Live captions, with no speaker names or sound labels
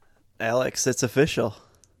Alex, it's official.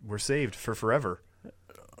 We're saved for forever.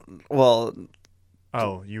 Well,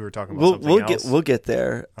 oh, you were talking about something else? We'll get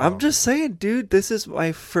there. Oh. I'm just saying, dude, this is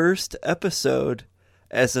my first episode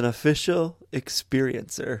as an official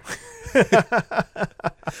experiencer.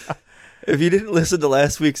 If you didn't listen to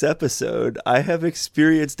last week's episode, I have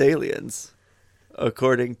experienced aliens.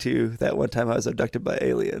 According to that one time I was abducted by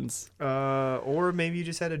aliens. Or maybe you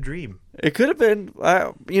just had a dream. It could have been.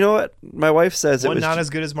 You know what? My wife says One it was not as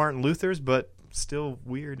good as Martin Luther's, but still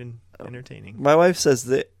weird and entertaining. My wife says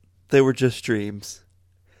that they were just dreams.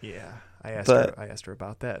 Yeah, I asked her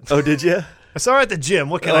about that. Oh, did you? I saw her at the gym.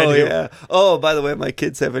 What can I do? Yeah. Oh, by the way, my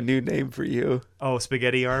kids have a new name for you. Oh,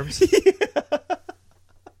 spaghetti arms.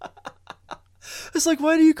 It's like,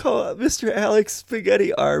 why do you call Mr. Alex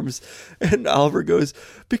spaghetti arms? And Oliver goes,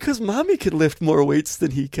 because mommy can lift more weights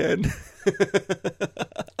than he can.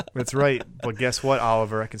 That's right. But guess what,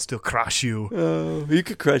 Oliver? I can still crush you. Oh, you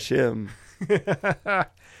could crush him.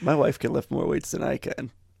 My wife can lift more weights than I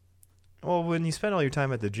can. Well, when you spend all your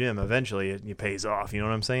time at the gym, eventually it pays off. You know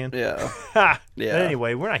what I'm saying? Yeah. Yeah. Yeah. But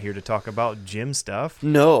anyway, we're not here to talk about gym stuff.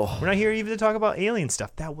 No. We're not here even to talk about alien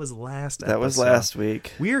stuff. That was last episode. That was last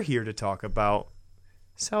week. We're here to talk about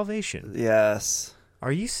salvation. Yes.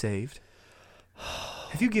 Are you saved?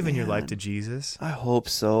 Have you given your life to Jesus? I hope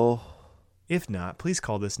so. If not, please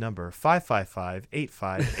call this number,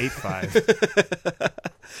 555-8585.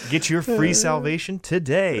 Get your free salvation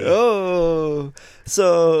today. Oh,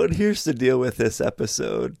 so here's the deal with this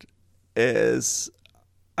episode is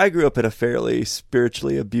I grew up in a fairly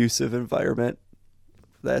spiritually abusive environment.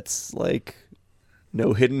 That's like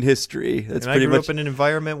no hidden history. That's and pretty I grew much up in an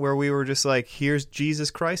environment where we were just like, here's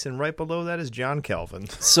Jesus Christ, and right below that is John Calvin.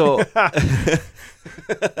 so.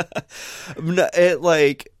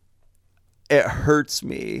 It hurts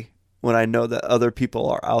me when I know that other people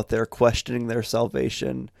are out there questioning their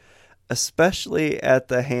salvation, especially at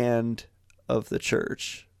the hand of the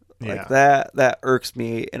church. Like that irks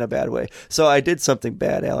me in a bad way. So I did something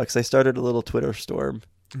bad, Alex. I started a little Twitter storm.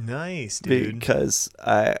 Nice, dude. Because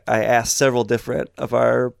I asked several different of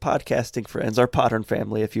our podcasting friends, our Pottern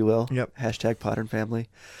family, if you will. Yep. Hashtag Pottern family.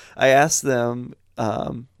 I asked them,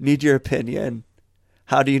 need your opinion.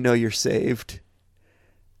 How do you know you're saved?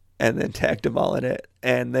 And then tagged them all in it.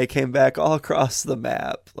 And they came back all across the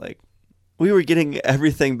map. Like, we were getting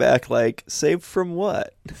everything back, like, saved from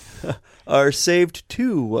what? Or saved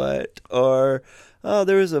to what? Or, oh,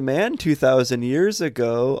 there was a man 2,000 years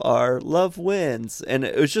ago. Or love wins. And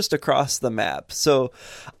it was just across the map. So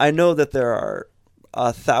I know that there are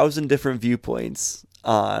 1,000 different viewpoints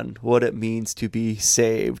on what it means to be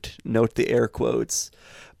saved. Note the air quotes.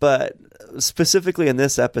 But specifically in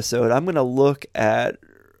this episode, I'm going to look at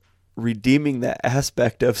redeeming that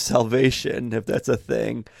aspect of salvation, if that's a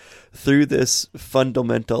thing, through this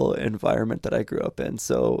fundamental environment that I grew up in.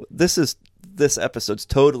 So this episode's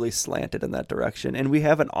totally slanted in that direction, and we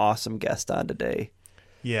have an awesome guest on today.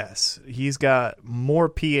 Yes, he's got more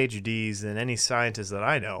PhDs than any scientist that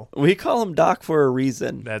I know. We call him Doc for a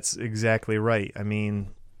reason. That's exactly right. I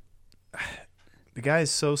mean, the guy is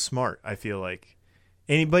so smart, I feel like.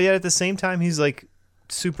 But yet at the same time, he's like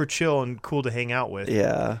super chill and cool to hang out with.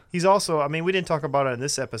 Yeah. He's also, I mean, we didn't talk about it in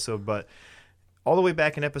this episode, but all the way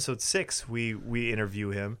back in episode 6, we interview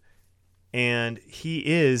him, and he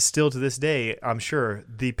is still to this day, I'm sure,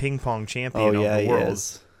 the ping pong champion of the world. He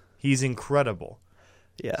is. He's incredible.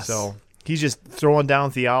 Yes. So he's just throwing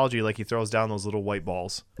down theology like he throws down those little white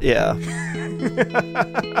balls. Yeah.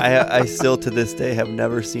 I still to this day have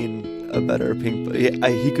never seen a better ping pong.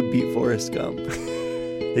 He could beat Forrest Gump.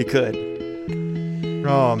 He could.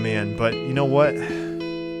 Oh, man. But you know what?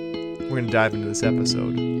 We're going to dive into this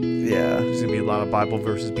episode. Yeah. There's going to be a lot of Bible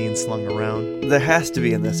verses being slung around. There has to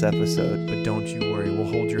be in this episode. But don't you worry.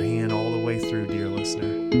 We'll hold your hand all the way through, dear listener.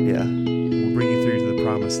 Yeah. We'll bring you through to the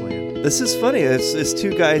promised land. This is funny. It's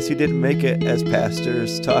two guys who didn't make it as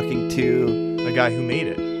pastors talking to A guy who made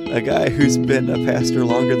it. a guy who's been a pastor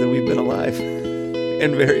longer than we've been alive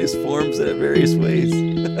in various forms and in various ways.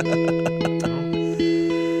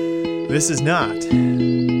 This is not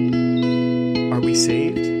Are We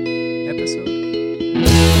Saved episode.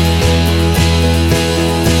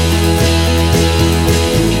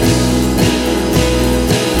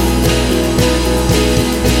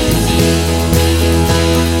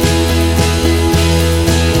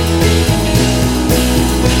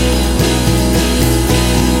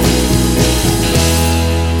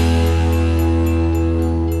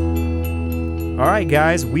 All right,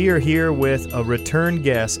 guys, we are here with a return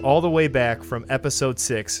guest all the way back from episode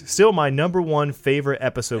 6. Still my number one favorite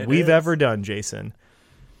episode we've ever done, Jason.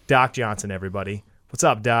 Doc Johnson, everybody. What's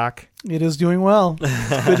up, Doc? It is doing well.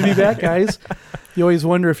 It's good to be back, guys. You always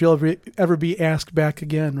wonder if you'll ever be asked back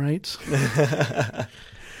again, right?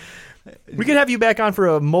 We could have you back on for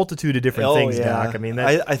a multitude of different things, Doc. I mean,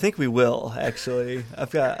 I think we will, actually.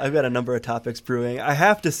 I've got a number of topics brewing. I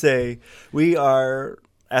have to say, we are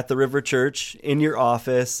at the River Church in your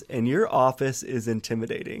office, and your office is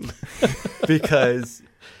intimidating because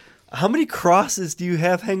how many crosses do you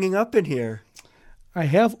have hanging up in here? I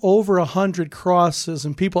have over 100 crosses,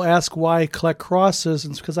 and people ask why I collect crosses,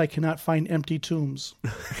 and it's because I cannot find empty tombs.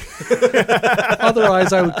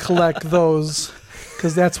 Otherwise, I would collect those,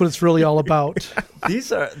 because that's what it's really all about.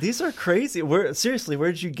 These are crazy. Seriously,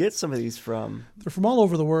 where did you get some of these from? They're from all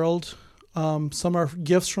over the world. Some are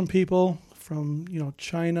gifts from people from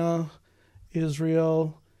China,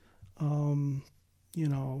 Israel,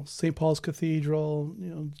 St. Paul's Cathedral,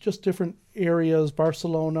 just different areas,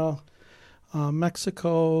 Barcelona,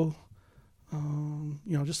 Mexico,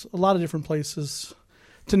 just a lot of different places,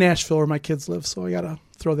 to Nashville where my kids live. So I got to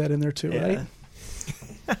throw that in there too, right?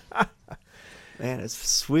 Man, it's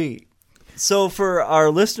sweet. So for our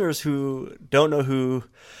listeners who don't know who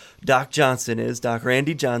Doc Johnson is, Doc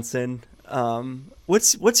Randy Johnson,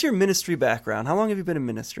 what's your ministry background? How long have you been in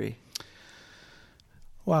ministry?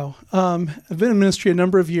 Wow. I've been in ministry a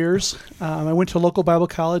number of years. I went to a local Bible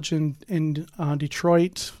college in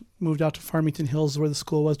Detroit, moved out to Farmington Hills where the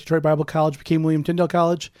school was. Detroit Bible College became William Tyndale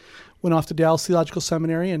College, went off to Dallas Theological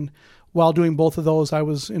Seminary, and while doing both of those, I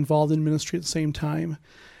was involved in ministry at the same time.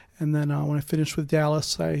 And then when I finished with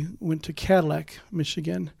Dallas, I went to Cadillac,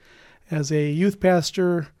 Michigan, as a youth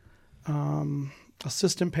pastor,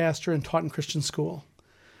 assistant pastor, and taught in Christian school.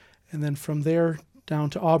 And then from there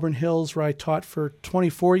down to Auburn Hills, where I taught for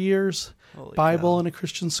 24 years, Holy Bible cow. in a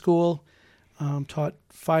Christian school, taught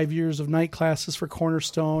 5 years of night classes for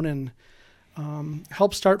Cornerstone, and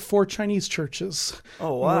helped start 4 Chinese churches.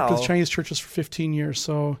 Oh, wow. I worked with Chinese churches for 15 years.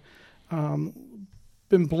 So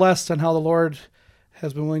been blessed on how the Lord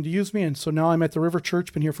has been willing to use me. And so now I'm at the River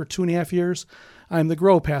Church, been here for 2.5 years. I'm the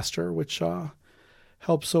Grow pastor, which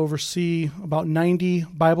helps oversee about 90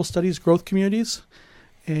 Bible studies, growth communities,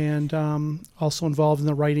 and also involved in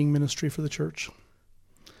the writing ministry for the church.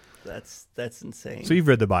 That's insane. So you've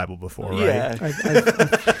read the Bible before, right? Yeah.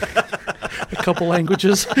 A couple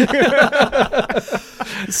languages.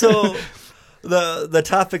 So the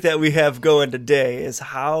topic that we have going today is,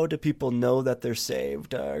 how do people know that they're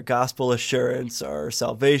saved? Gospel assurance or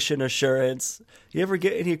salvation assurance. You ever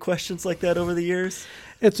get any questions like that over the years?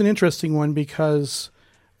 It's an interesting one because,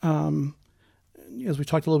 as we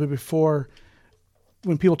talked a little bit before,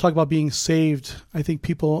 when people talk about being saved, I think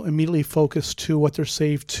people immediately focus to what they're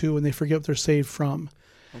saved to, and they forget what they're saved from.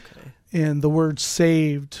 Okay. And the word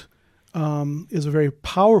saved is a very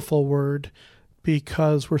powerful word,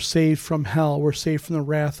 because we're saved from hell. We're saved from the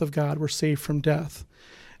wrath of God. We're saved from death.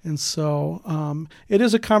 And so it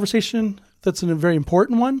is a conversation that's a very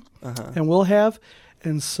important one, and we'll have.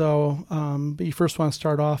 And so but you first want to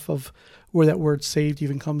start off of where that word saved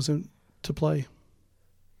even comes into play.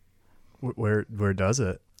 Where does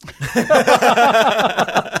it?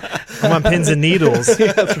 I'm on pins and needles.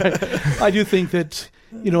 Yeah, that's right. I do think that,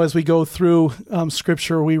 as we go through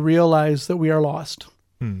Scripture, we realize that we are lost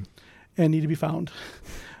and need to be found.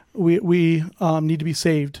 We need to be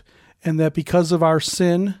saved, and that because of our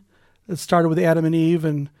sin that started with Adam and Eve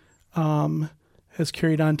and has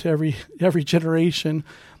carried on to every generation,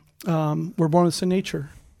 we're born with sin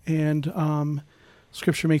nature. And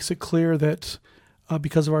Scripture makes it clear that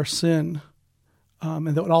because of our sin, and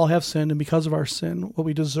that we all have sinned, and because of our sin, what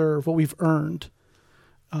we deserve, what we've earned,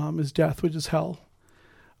 is death, which is hell.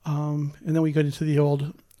 And then we get into the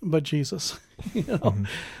old, but Jesus,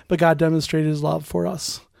 But God demonstrated his love for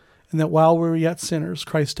us, and that while we were yet sinners,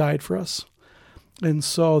 Christ died for us. And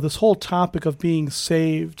so this whole topic of being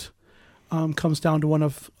saved comes down to one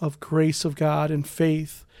of grace of God and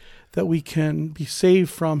faith, that we can be saved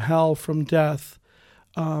from hell, from death,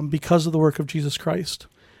 because of the work of Jesus Christ.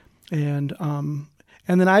 And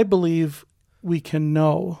then I believe we can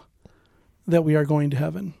know that we are going to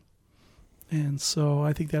heaven. And so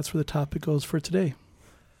I think that's where the topic goes for today.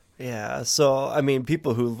 Yeah, so I mean,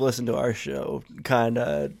 people who listen to our show kind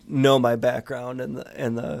of know my background and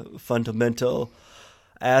the fundamental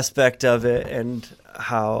aspect of it, and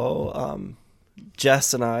how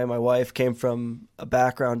Jess and I, my wife, came from a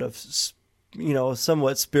background of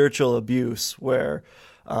somewhat spiritual abuse, where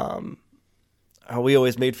we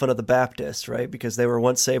always made fun of the Baptists, right? Because they were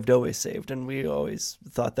once saved, always saved. And we always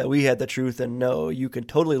thought that we had the truth, and no, you can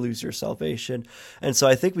totally lose your salvation. And so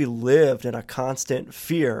I think we lived in a constant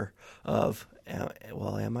fear of,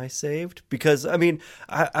 am I saved? Because, I mean,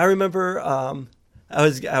 I remember,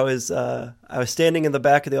 I was standing in the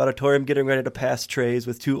back of the auditorium getting ready to pass trays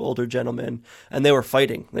with two older gentlemen, and they were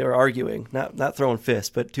fighting. They were arguing, not throwing fists,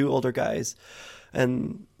 but two older guys.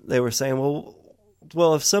 And they were saying,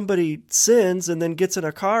 well, if somebody sins and then gets in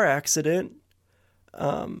a car accident,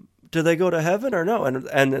 do they go to heaven or no?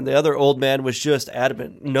 And the other old man was just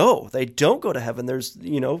adamant, no, they don't go to heaven. There's,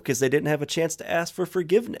 because they didn't have a chance to ask for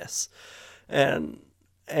forgiveness. And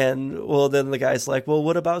well, then the guy's like, well,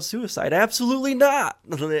 what about suicide? Absolutely not.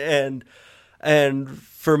 And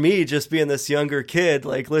for me, just being this younger kid,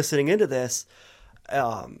 like listening into this,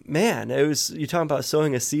 man, you're talking about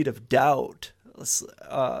sowing a seed of doubt.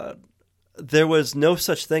 There was no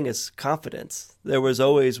such thing as confidence. There was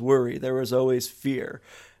always worry. There was always fear.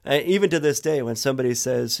 And even to this day, when somebody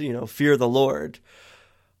says, fear the Lord,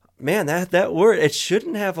 man, that word, it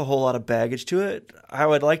shouldn't have a whole lot of baggage to it. I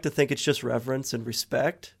would like to think it's just reverence and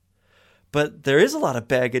respect, but there is a lot of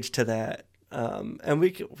baggage to that. And we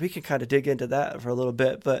can kind of dig into that for a little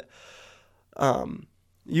bit, but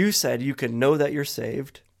you said you can know that you're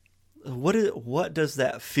saved. What does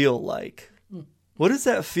that feel like? What does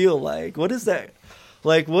that feel like? What is that?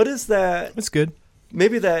 Like, what is that? It's good.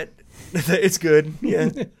 Maybe it's good. Yeah.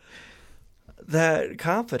 That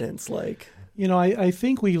confidence, like. I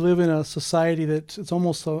think we live in a society that it's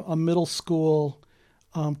almost a middle school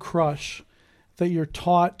crush that you're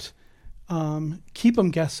taught, keep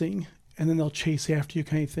them guessing, and then they'll chase after you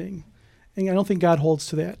kind of thing. And I don't think God holds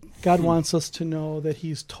to that. God wants us to know that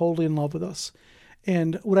he's totally in love with us.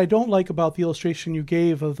 And what I don't like about the illustration you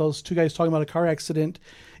gave of those two guys talking about a car accident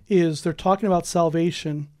is they're talking about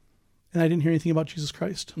salvation, and I didn't hear anything about Jesus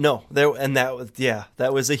Christ. No,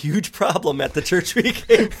 that was a huge problem at the church we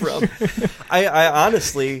came from. I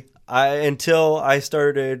honestly, until I had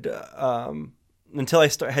started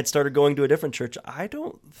going to a different church, I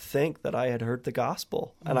don't think that I had heard the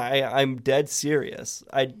gospel, and I'm dead serious.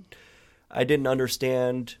 I didn't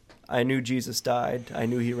understand. I knew Jesus died. I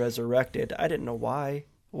knew he resurrected. I didn't know why.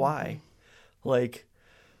 Why? Like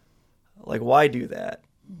why do that?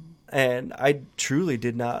 And I truly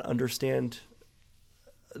did not understand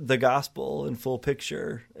the gospel in full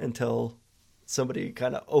picture until somebody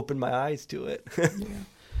kind of opened my eyes to it. Yeah.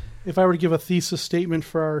 If I were to give a thesis statement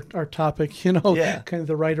for our topic, kind of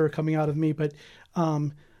the writer coming out of me, but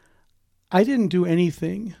I didn't do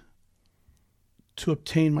anything to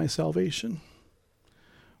obtain my salvation.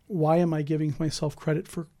 Why am I giving myself credit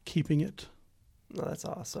for keeping it? Oh, that's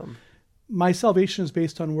awesome. My salvation is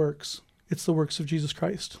based on works. It's the works of Jesus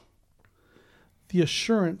Christ. The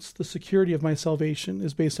assurance, the security of my salvation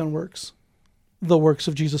is based on works, the works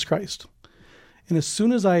of Jesus Christ. And as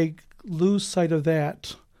soon as I lose sight of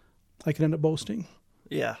that, I can end up boasting.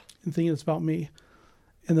 Yeah. And thinking it's about me.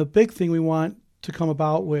 And the big thing we want to come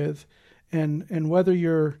about with, and whether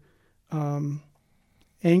you're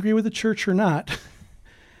angry with the church or not,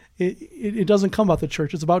 it doesn't come about the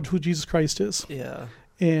church. It's about who Jesus Christ is. Yeah.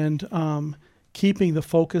 And keeping the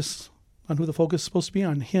focus on who the focus is supposed to be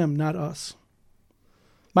on, him, not us.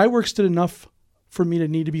 My works did enough for me to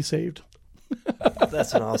need to be saved.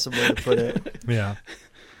 That's an awesome way to put it. Yeah.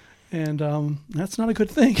 And that's not a good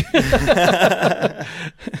thing.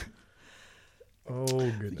 Oh,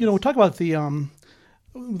 goodness. We talk about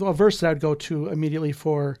a verse that I'd go to immediately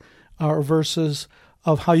for our verses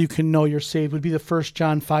of how you can know you're saved would be the 1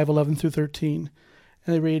 John 5:11 through 13.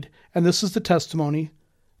 And they read, "And this is the testimony,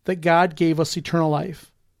 that God gave us eternal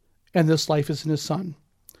life, and this life is in his Son.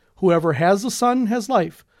 Whoever has the Son has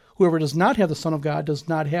life. Whoever does not have the Son of God does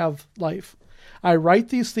not have life. I write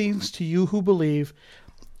these things to you who believe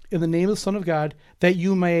in the name of the Son of God, that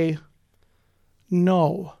you may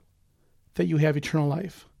know that you have eternal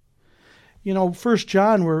life." 1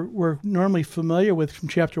 John we're normally familiar with from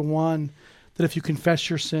chapter 1, that if you confess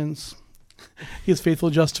your sins, he is faithful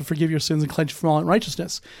and just to forgive your sins and cleanse you from all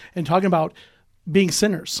unrighteousness. And talking about being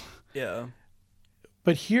sinners. Yeah.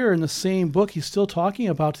 But here in the same book, he's still talking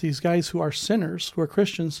about these guys who are sinners, who are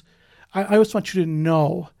Christians. I just want you to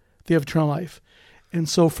know they have eternal life. And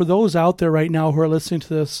so for those out there right now who are listening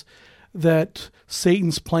to this, that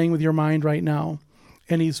Satan's playing with your mind right now,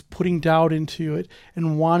 and he's putting doubt into it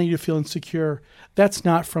and wanting you to feel insecure, that's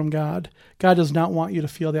not from God. God does not want you to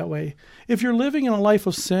feel that way. If you're living in a life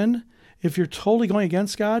of sin, if you're totally going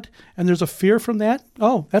against God, and there's a fear from that,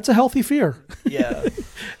 that's a healthy fear. Yeah.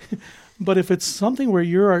 But if it's something where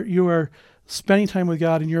you are spending time with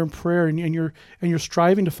God and you're in prayer and you're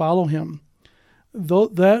striving to follow him,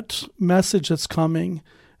 that message that's coming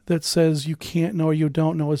that says you can't know or you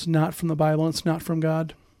don't know is not from the Bible, and it's not from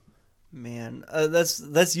God. Man,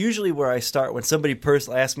 that's usually where I start when somebody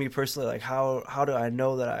asks me personally, like, how do I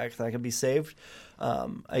know that I can be saved?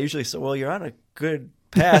 I usually say, well, you're on a good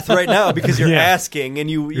path right now because you're Yeah. asking, and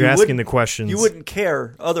You're asking the questions. You wouldn't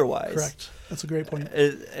care otherwise. Correct. That's a great point.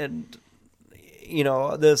 And you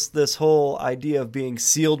know, this whole idea of being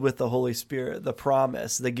sealed with the Holy Spirit, the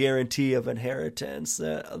promise, the guarantee of inheritance,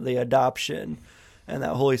 the adoption, and that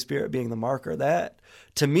Holy Spirit being the marker, that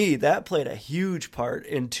to me, that played a huge part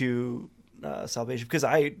into salvation, because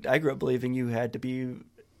I grew up believing you had to be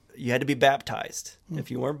baptized.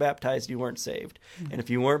 If you weren't baptized, you weren't saved. And if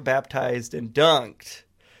you weren't baptized and dunked,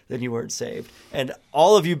 then you weren't saved. And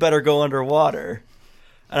all of you better go underwater.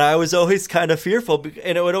 And I was always kind of fearful,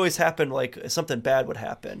 and it would always happen, like something bad would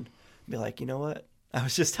happen. I'd be like, you know what? I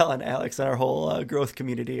was just telling Alex and our whole growth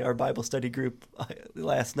community, our Bible study group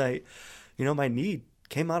last night, you know, my knee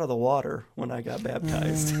came out of the water when I got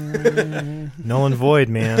baptized. Null and void,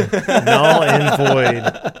 man. Null and void.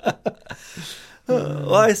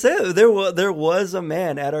 Well, I said there was a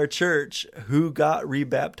man at our church who got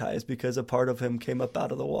rebaptized because a part of him came up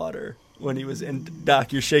out of the water when he was in.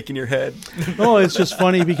 Doc, you're shaking your head. No, it's just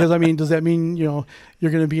funny because, I mean, does that mean, you know,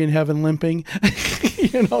 you're going to be in heaven limping?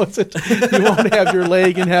 You know, you won't have your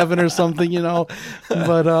leg in heaven or something, you know.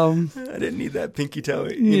 But I didn't need that pinky toe.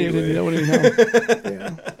 Yeah.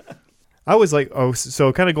 I was like,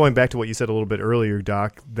 so kind of going back to what you said a little bit earlier,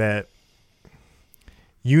 Doc, that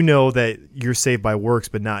you know that you're saved by works,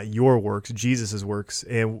 but not your works, Jesus' works.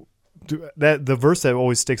 And that the verse that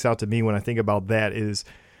always sticks out to me when I think about that is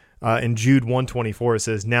in Jude 1:24, it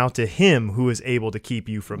says, "Now to him who is able to keep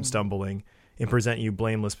you from stumbling and present you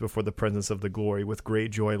blameless before the presence of the glory with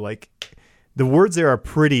great joy." Like, the words there are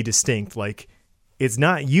pretty distinct. Like, it's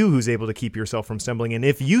not you who's able to keep yourself from stumbling. And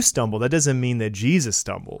if you stumble, that doesn't mean that Jesus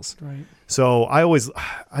stumbles. Right. So I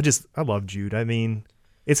love Jude. I mean,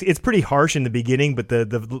 it's pretty harsh in the beginning, but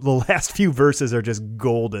the last few verses are just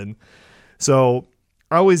golden. So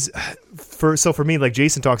for me, like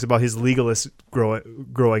Jason talks about his legalist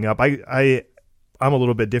growing up, I'm a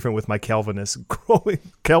little bit different with my Calvinist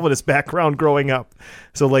background growing up.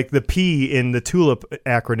 So like the P in the TULIP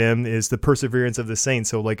acronym is the perseverance of the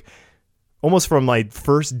saints. So like almost from my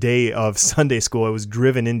first day of Sunday school, it was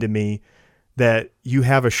driven into me that you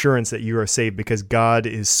have assurance that you are saved because God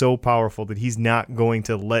is so powerful that he's not going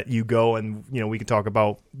to let you go. And, you know, we can talk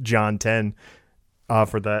about John 10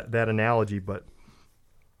 for that analogy, but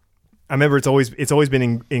I remember it's always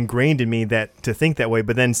been ingrained in me that to think that way.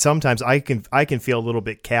 But then sometimes I can feel a little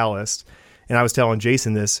bit calloused. And I was telling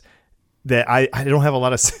Jason this, that I don't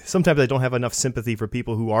have sometimes I don't have enough sympathy for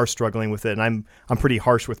people who are struggling with it, and I'm pretty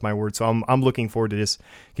harsh with my words. So I'm looking forward to just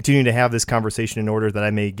continuing to have this conversation in order that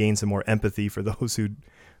I may gain some more empathy for those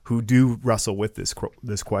who do wrestle with this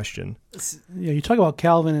question. Yeah, you talk about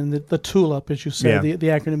Calvin and the TULIP, as you said, the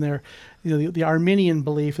acronym there. You know, the Arminian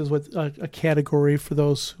belief is what a category for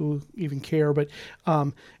those who even care. But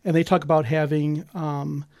and they talk about having.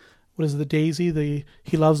 What is it, the daisy?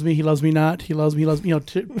 He loves me not. He loves me. You know,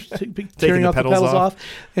 tearing off the petals off.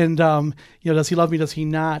 And you know, does he love me? Does he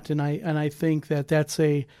not? And I think that's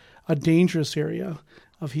a dangerous area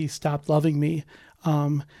of he stopped loving me.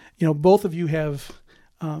 You know, both of you have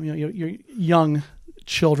you know, you're young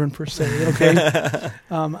children per se. Okay,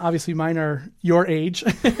 obviously mine are your age.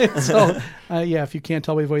 So yeah, if you can't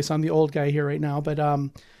tell by voice, I'm the old guy here right now. But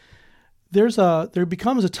there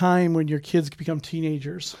becomes a time when your kids become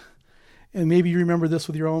teenagers. And maybe you remember this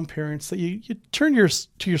with your own parents, that you turn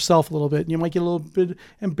to yourself a little bit, and you might get a little bit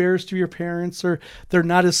embarrassed to your parents, or they're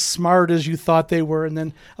not as smart as you thought they were. And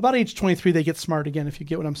then about age 23, they get smart again, if you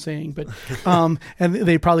get what I'm saying. But and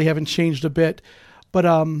they probably haven't changed a bit. But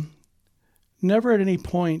never at any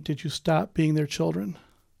point did you stop being their children.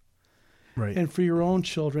 Right. And for your own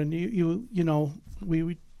children, you know,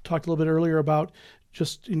 we talked a little bit earlier about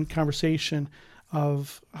just in conversation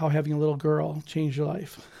of how having a little girl changed your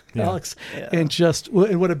life, Alex, and just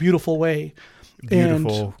in what a beautiful way.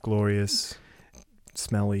 Beautiful, glorious,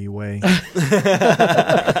 smelly way.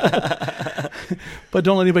 But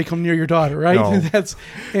don't let anybody come near your daughter, right? No.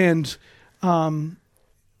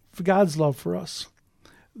 For God's love for us,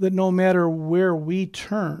 that no matter where we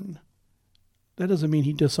turn, that doesn't mean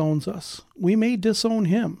he disowns us. We may disown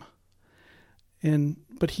him,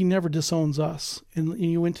 but he never disowns us. And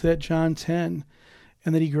you went to that John 10,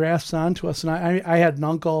 and that he grasps onto us. And I had an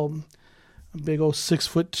uncle, a big old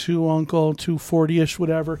 6'2" uncle, 240-ish,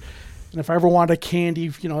 whatever. And if I ever wanted a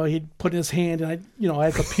candy, you know, he'd put in his hand, and I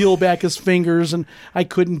had to peel back his fingers, and I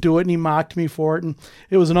couldn't do it, and he mocked me for it. And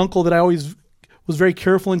it was an uncle that I always was very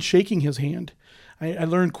careful in shaking his hand. I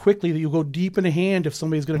learned quickly that you go deep in a hand if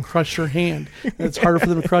somebody's going to crush your hand. And it's harder for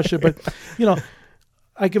them to crush it. But, you know,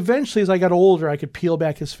 eventually, as I got older, I could peel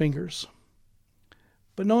back his fingers.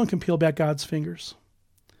 But no one can peel back God's fingers.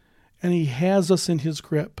 and he has us in his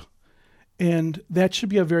grip. And that should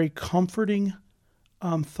be a very comforting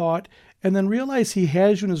thought. And then realize he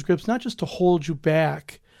has you in his grips, not just to hold you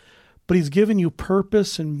back, but he's given you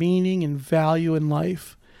purpose and meaning and value in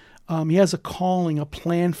life. He has a calling, a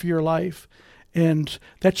plan for your life. And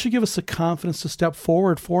that should give us the confidence to step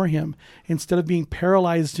forward for him instead of being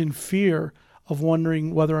paralyzed in fear of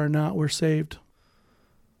wondering whether or not we're saved.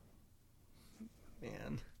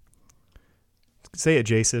 Man. Say it,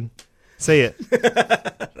 Jason. Say it.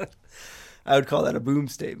 I would call that a boom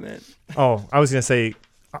statement. Oh, I was going to say,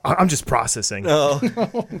 I'm just processing. Oh.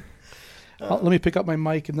 Let me pick up my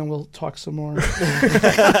mic and then we'll talk some more.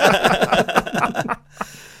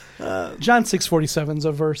 John 6:47 is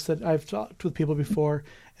a verse that I've talked with people before,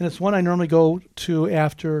 and it's one I normally go to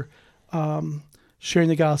after sharing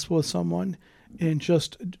the gospel with someone. And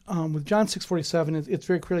just with John 6:47, it's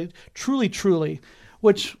very clearly, truly, truly,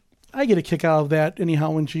 which I get a kick out of that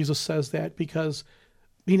anyhow when Jesus says that, because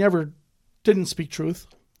he never didn't speak truth.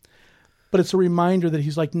 But it's a reminder that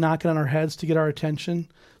he's like knocking on our heads to get our attention.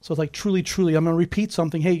 So it's like, truly, truly, I'm going to repeat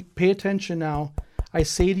something. Hey, pay attention now. I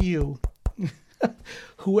say to you,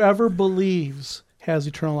 whoever believes has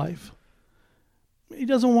eternal life. He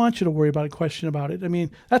doesn't want you to worry about a question about it. I mean,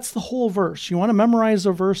 that's the whole verse. You want to memorize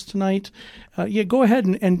a verse tonight? Go ahead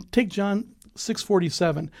and take John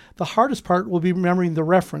 6:47. The hardest part will be remembering the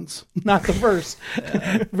reference, not the verse.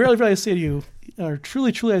 Verily, verily, I say to you, or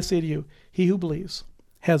truly, truly, I say to you, he who believes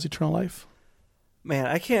has eternal life. Man,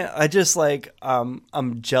 I can't. I just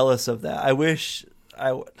I'm jealous of that. I wish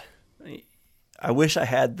I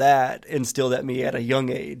had that instilled at me at a young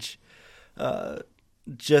age.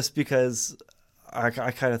 Just because I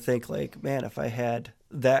kind of think like, man, if I had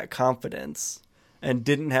that confidence and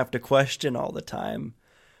didn't have to question all the time,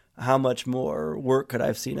 how much more work could I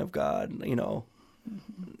have seen of God?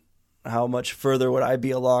 How much further would I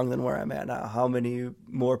be along than where I'm at now? How many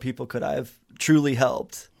more people could I have truly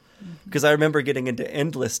helped? Because I remember getting into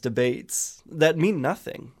endless debates that mean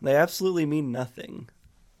nothing. They absolutely mean nothing.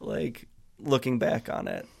 Like, looking back on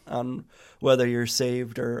it, on whether you're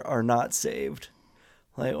saved or are not saved.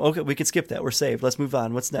 Like, okay, we could skip that. We're saved. Let's move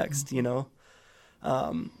on. What's next, But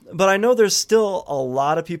I know there's still a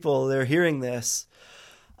lot of people that are hearing this,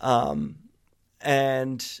 and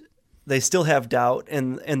they still have doubt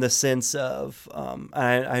in the sense of,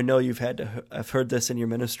 I know I've heard this in your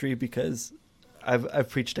ministry because I've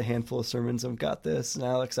preached a handful of sermons and got this. And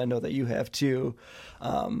Alex, I know that you have too.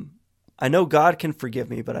 I know God can forgive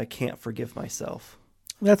me, but I can't forgive myself.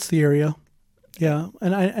 That's the area. Yeah.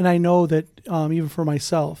 And I know that even for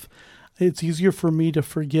myself, it's easier for me to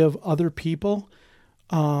forgive other people,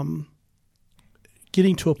 getting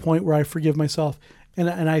to a point where I forgive myself.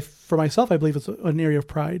 And for myself, I believe it's an area of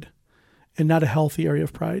pride and not a healthy area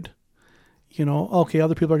of pride. Okay,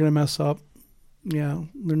 other people are going to mess up. Yeah,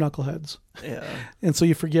 they're knuckleheads. Yeah. And so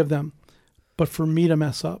you forgive them. But for me to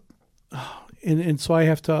mess up, and so I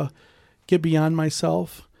have to get beyond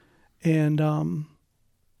myself and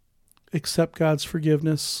accept God's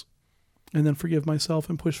forgiveness and then forgive myself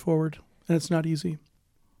and push forward. And it's not easy.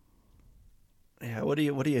 Yeah, what do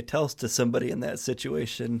you tell to somebody in that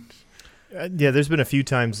situation? There's been a few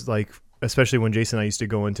times, like, especially when Jason and I used to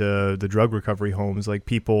go into the drug recovery homes, like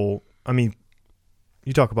people, I mean,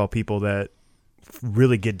 you talk about people that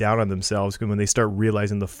really get down on themselves when they start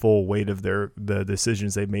realizing the full weight of the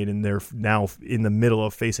decisions they've made, and they're now in the middle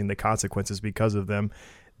of facing the consequences because of them.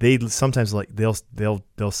 They sometimes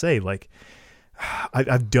they'll say like,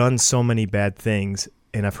 I've done so many bad things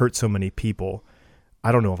and I've hurt so many people.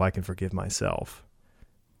 I don't know if I can forgive myself.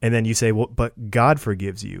 And then you say, well, but God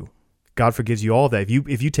forgives you. God forgives you all that.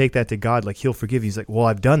 If you take that to God, like, he'll forgive you. He's like, well,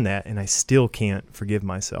 I've done that and I still can't forgive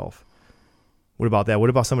myself. What about that? What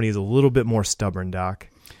about somebody who's a little bit more stubborn, Doc?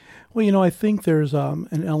 Well, I think there's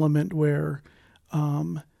an element where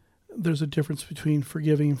there's a difference between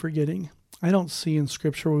forgiving and forgetting. I don't see in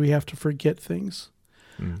Scripture where we have to forget things.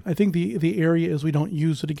 I think the area is we don't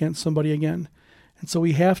use it against somebody again. And so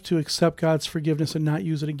we have to accept God's forgiveness and not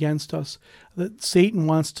use it against us. That Satan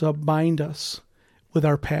wants to bind us with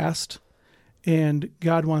our past, and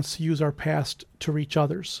God wants to use our past to reach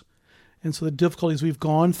others. And so the difficulties we've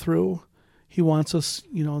gone through, he wants us,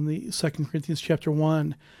 in the 2 Corinthians chapter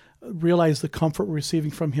 1, realize the comfort we're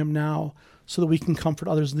receiving from him now so that we can comfort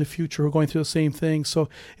others in the future who are going through the same thing. So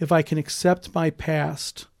if I can accept my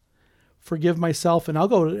past, forgive myself, and I'll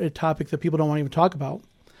go to a topic that people don't want to even talk about.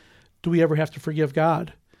 Do we ever have to forgive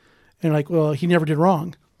God? And like, well, he never did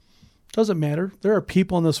wrong. Doesn't matter. There are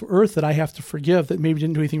people on this earth that I have to forgive that maybe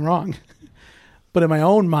didn't do anything wrong. But in my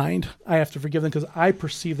own mind, I have to forgive them because I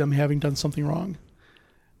perceive them having done something wrong.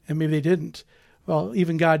 And maybe they didn't. well,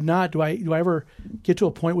 even God not, do I ever get to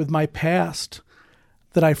a point with my past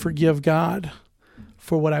that I forgive God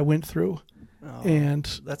for what I went through? Oh, and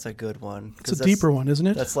that's a good one. It's a deeper one, isn't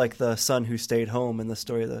it? That's like the son who stayed home in the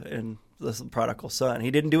story in the prodigal son.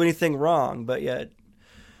 He didn't do anything wrong, but yet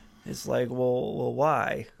it's like, well,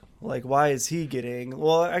 why? Like, why is he getting?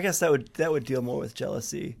 Well, I guess that would deal more with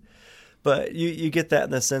jealousy. But you get that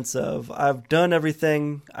in the sense of, I've done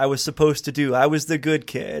everything I was supposed to do. I was the good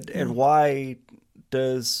kid, and why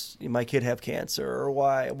does my kid have cancer, or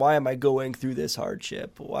why am I going through this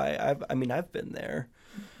hardship? I've been there.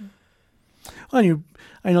 Well,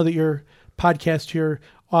 I know that your podcast here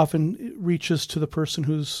often reaches to the person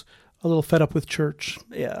who's a little fed up with church,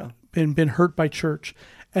 been hurt by church,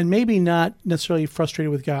 and maybe not necessarily frustrated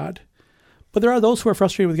with God, but there are those who are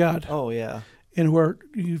frustrated with God. Oh yeah, and who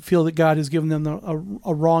you feel that God has given them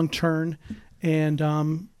a wrong turn, and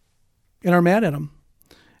are mad at him.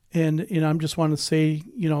 And I'm just want to say,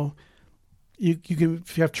 you can,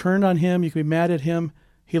 if you have turned on him, you can be mad at him.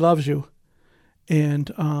 He loves you,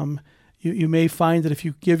 and you may find that if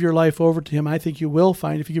you give your life over to him, I think you will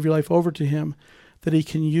find if you give your life over to him, that he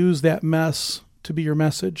can use that mess to be your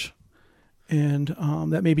message. And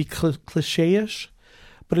that may be cliche-ish,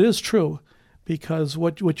 but it is true, because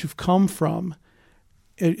what you've come from,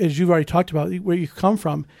 as you've already talked about, where you come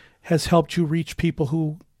from has helped you reach people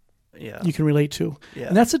who you can relate to. Yeah.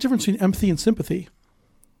 And that's the difference between empathy and sympathy.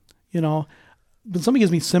 When somebody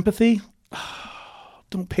gives me sympathy,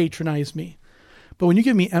 don't patronize me. But when you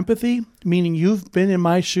give me empathy, meaning you've been in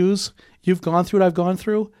my shoes, you've gone through what I've gone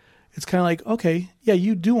through, it's kind of like, okay, yeah,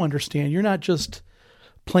 you do understand. You're not just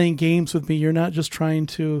playing games with me. You're not just trying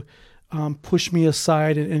to push me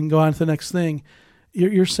aside and go on to the next thing.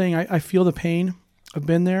 You're saying, I feel the pain. I've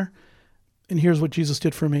been there, and here's what Jesus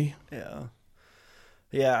did for me. Yeah.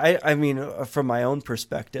 Yeah, I mean, from my own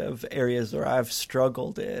perspective, areas where I've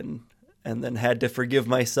struggled in and then had to forgive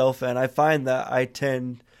myself, and I find that I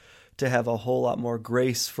tend to have a whole lot more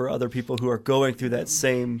grace for other people who are going through that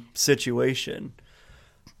same situation.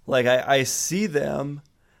 Like, I see them,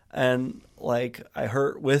 and like, I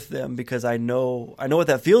hurt with them because I know what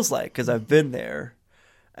that feels like, because I've been there.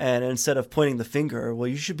 And instead of pointing the finger, well,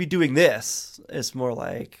 you should be doing this, it's more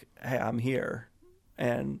like, hey, I'm here.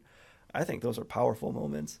 And I think those are powerful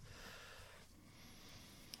moments.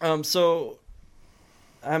 So,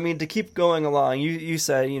 I mean, to keep going along, you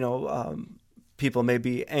said, people may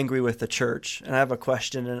be angry with the church, and I have a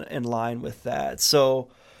question in line with that. So,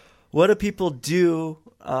 what do people do?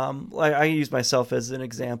 Like, I use myself as an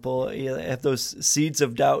example. If those seeds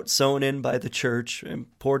of doubt sown in by the church and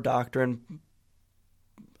poor doctrine,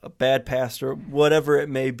 a bad pastor, whatever it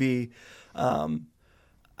may be, I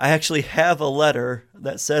actually have a letter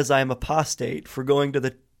that says I'm apostate for going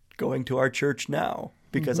to our church now,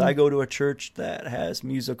 because I go to a church that has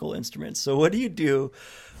musical instruments. So what do you do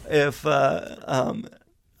if I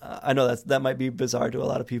know that might be bizarre to a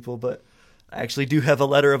lot of people, but I actually do have a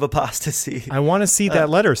letter of apostasy. I want to see that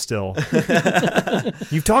letter still.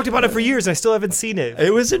 You've talked about it for years. I still haven't seen it.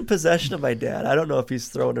 It was in possession of my dad. I don't know if he's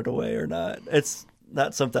thrown it away or not. It's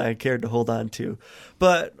not something I cared to hold on to.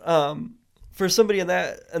 But for somebody in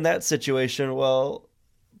that situation, well,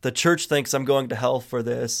 the church thinks I'm going to hell for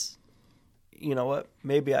this. You know what?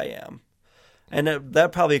 Maybe I am. And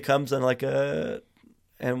that probably comes in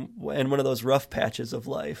in one of those rough patches of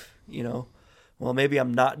life, Well, maybe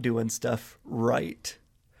I'm not doing stuff right.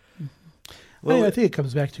 Well, I think it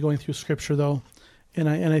comes back to going through Scripture, though. And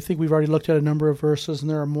I think we've already looked at a number of verses, and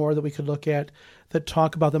there are more that we could look at that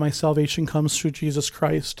talk about that my salvation comes through Jesus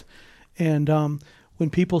Christ. And when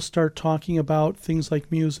people start talking about things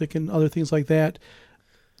like music and other things like that,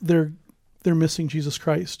 they're missing Jesus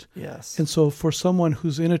Christ. Yes. And so for someone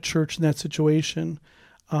who's in a church in that situation,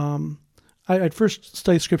 I'd first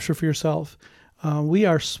study Scripture for yourself. We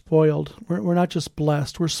are spoiled. We're not just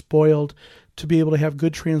blessed. We're spoiled to be able to have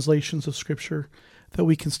good translations of Scripture that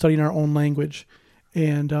we can study in our own language.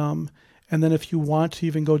 And then if you want to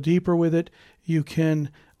even go deeper with it, you can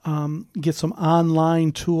get some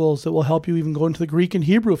online tools that will help you even go into the Greek and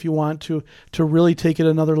Hebrew if you want to really take it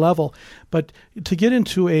another level. But to get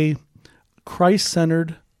into a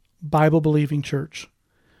Christ-centered, Bible-believing church.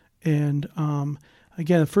 And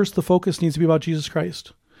again, first the focus needs to be about Jesus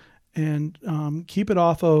Christ. And keep it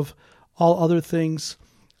off of all other things.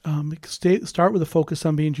 Start with a focus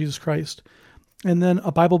on being Jesus Christ. And then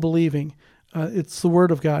a Bible-believing. It's the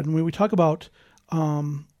Word of God. And when we talk about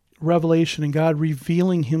revelation and God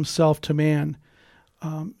revealing himself to man,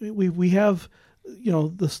 we have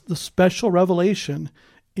the special revelation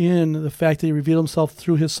in the fact that he revealed himself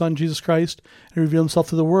through his Son Jesus Christ, and revealed himself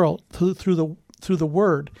through the world, through the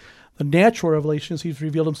Word. The natural revelation is he's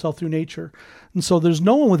revealed himself through nature. And so there's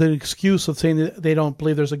no one with an excuse of saying that they don't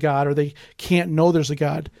believe there's a God or they can't know there's a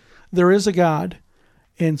God. There is a God.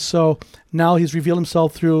 And so now he's revealed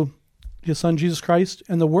himself through his son, Jesus Christ,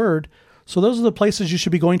 and the Word. So those are the places you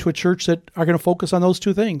should be going to a church that are going to focus on those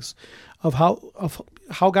two things of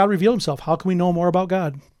how God revealed himself. How can we know more about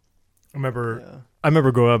God? I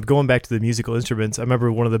remember growing up, going back to the musical instruments. I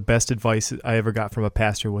remember one of the best advice I ever got from a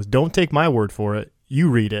pastor was, don't take my word for it. You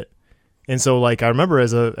read it. And so, like, I remember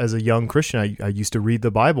as a young Christian, I used to read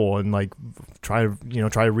the Bible and like try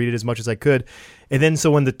to read it as much as I could. And then,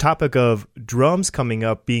 so when the topic of drums coming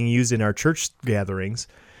up being used in our church gatherings,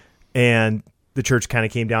 and the church kind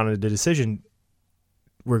of came down to the decision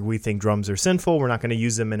where we think drums are sinful, we're not going to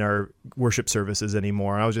use them in our worship services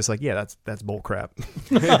anymore. And I was just like, yeah, that's bull crap.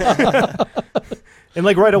 And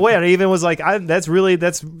like right away, I even was like,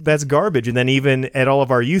 that's garbage. And then even at all of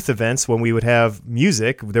our youth events, when we would have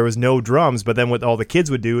music, there was no drums. But then what all the kids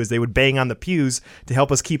would do is they would bang on the pews to help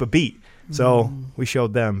us keep a beat. So we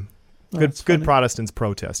showed them. Good Protestants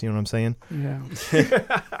protest. You know what I'm saying? Yeah.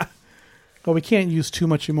 Well, we can't use too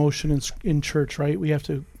much emotion in church, right? We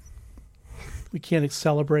can't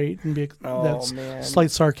celebrate and be. That's man. Slight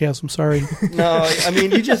sarcasm. Sorry. No, I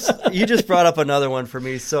mean you just brought up another one for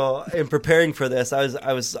me. So in preparing for this,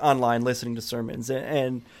 I was online listening to sermons,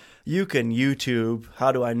 and you can YouTube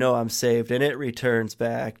 "How do I know I'm saved?" and it returns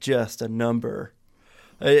back just a number.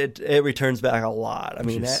 It returns back a lot. I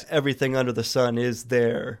mean, everything under the sun is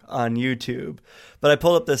there on YouTube. But I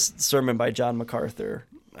pulled up this sermon by John MacArthur.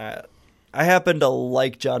 I happen to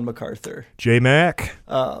like John MacArthur. J-Mac,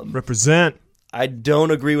 represent. I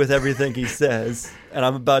don't agree with everything he says, and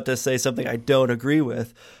I'm about to say something I don't agree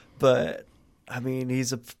with, but I mean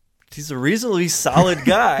he's a reasonably solid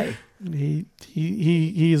guy.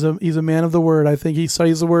 He's a man of the word. I think he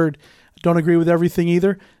studies the word. Don't agree with everything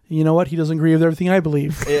either. You know what? He doesn't agree with everything I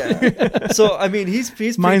believe. Yeah. So I mean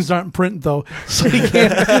he's mine's aren't in print though, so he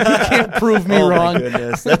can't prove me wrong. Oh my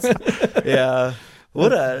goodness, yeah.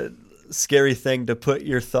 What a scary thing to put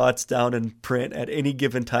your thoughts down in print at any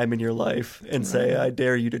given time in your life and say, I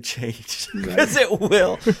dare you to change, because it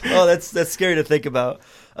will. Oh, that's scary to think about.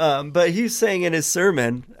 But he's saying in his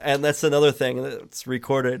sermon, and that's another thing that's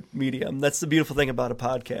recorded medium. That's the beautiful thing about a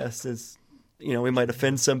podcast is, we might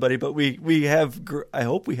offend somebody, but we have, I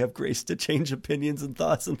hope we have grace to change opinions and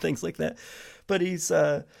thoughts and things like that. But he's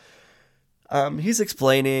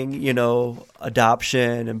explaining,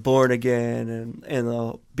 adoption and born again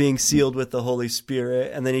and being sealed with the Holy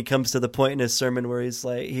Spirit. And then he comes to the point in his sermon where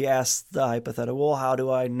he asks the hypothetical, well, how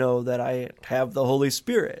do I know that I have the Holy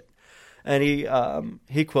Spirit? And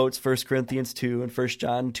he quotes 1 Corinthians 2 and 1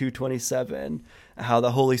 John 2:27, how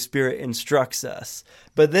the Holy Spirit instructs us.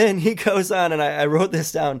 But then he goes on, and I wrote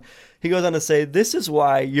this down. He goes on to say, this is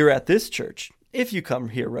why you're at this church, if you come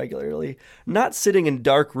here regularly, not sitting in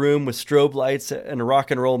dark room with strobe lights and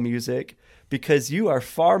rock and roll music, because you are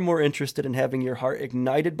far more interested in having your heart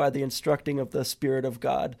ignited by the instructing of the Spirit of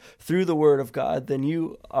God through the Word of God than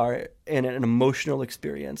you are in an emotional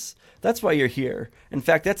experience. That's why you're here. In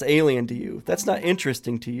fact, that's alien to you. That's not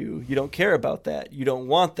interesting to you. You don't care about that. You don't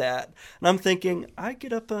want that. And I'm thinking, I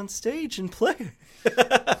get up on stage and play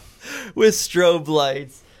with strobe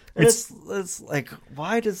lights. And it's like,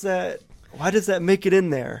 why does that make it in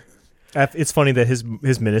there? It's funny that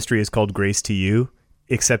his ministry is called Grace to You,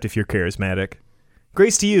 except if you're charismatic.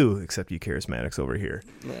 Grace to you, except you charismatics over here.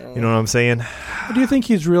 No. You know what I'm saying? Do you think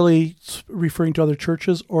he's really referring to other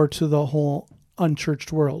churches or to the whole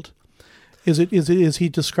unchurched world? Is he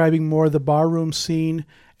describing more the barroom scene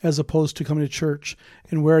as opposed to coming to church?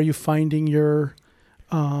 And where are you finding your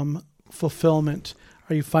fulfillment?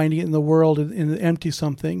 Are you finding it in the world, in the empty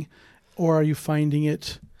something? Or are you finding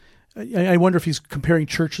it... I wonder if he's comparing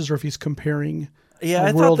churches or if he's comparing... Yeah,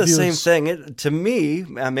 I thought the same thing. To me,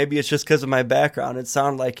 maybe it's just because of my background, it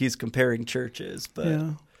sounded like he's comparing churches,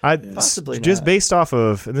 but possibly just not. Based off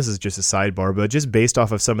of, and this is just a sidebar, but just based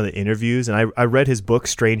off of some of the interviews, and I read his book,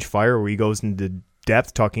 Strange Fire, where he goes into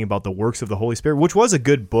depth talking about the works of the Holy Spirit, which was a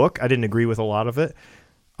good book. I didn't agree with a lot of it,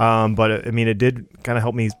 but it did kind of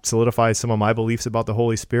help me solidify some of my beliefs about the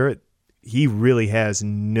Holy Spirit. He really has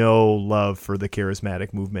no love for the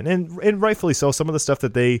charismatic movement, and rightfully so. Some of the stuff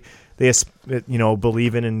that they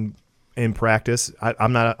believe in practice,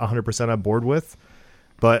 I'm not 100% on board with,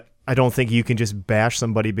 but I don't think you can just bash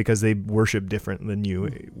somebody because they worship different than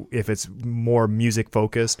you. If it's more music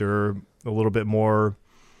focused or a little bit more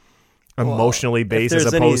emotionally based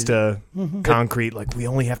as opposed to concrete, like we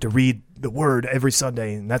only have to read the word every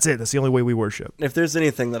Sunday and that's it. That's the only way we worship. If there's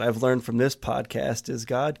anything that I've learned from this podcast is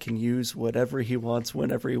God can use whatever he wants,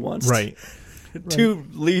 whenever he wants. Right. to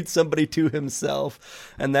lead somebody to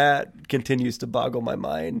himself, and that continues to boggle my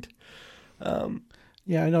mind.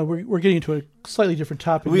 Yeah, I know we're getting into a slightly different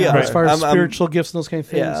topic We now are. as far as I'm- spiritual gifts and those kind of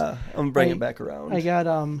things. Yeah, I'm bringing it back around. I got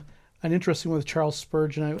an interesting one with Charles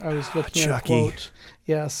Spurgeon. I was looking at a Chucky. quote.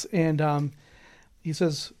 Yes, and he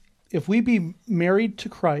says, "If we be married to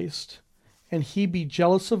Christ, and he be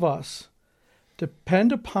jealous of us,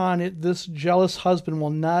 depend upon it, this jealous husband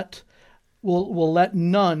will let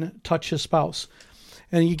none touch his spouse."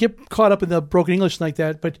 And you get caught up in the broken English like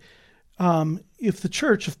that, but if the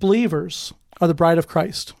church, if believers are the bride of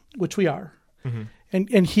Christ, which we are,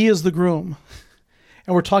 and he is the groom,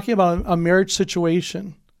 and we're talking about a marriage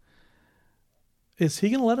situation, is he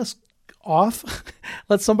going to let us off?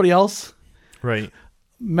 Let somebody else Right.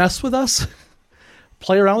 mess with us?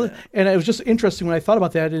 Play around with it? And it was just interesting when I thought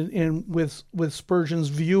about that in with Spurgeon's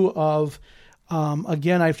view of,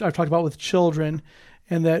 again, I've talked about with children,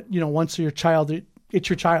 and that, once you're a child, it's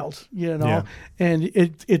your child, Yeah. and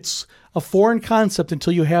it's a foreign concept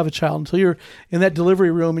until you have a child, until you're in that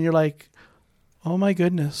delivery room and you're like, oh my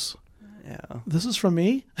goodness, Yeah. this is from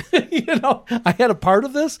me. I had a part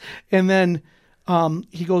of this. And then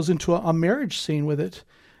he goes into a marriage scene with it,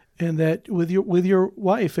 and that with your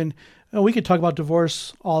wife. And we could talk about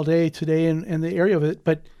divorce all day today and the area of it,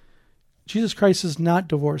 but Jesus Christ is not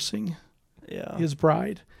divorcing Yeah. his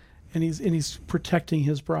bride, and he's protecting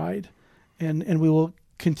his bride, and we will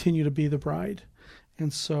continue to be the bride.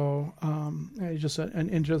 And so it's just an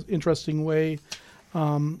interesting way.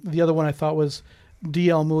 The other one I thought was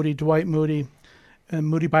D.L. Moody, Dwight Moody, and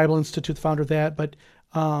Moody Bible Institute, the founder of that. But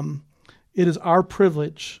it is our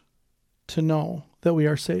privilege to know that we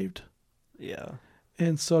are saved. Yeah.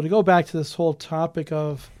 And so to go back to this whole topic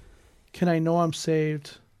of, can I know I'm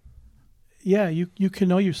saved? Yeah, you can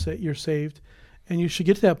know you're saved, and you should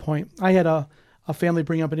get to that point. I had a family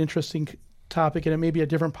bring up an interesting topic, and it may be a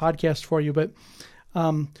different podcast for you, but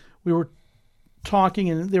we were talking,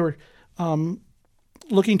 and they were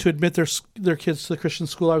looking to admit their kids to the Christian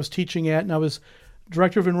school I was teaching at, and I was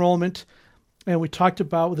director of enrollment, and we talked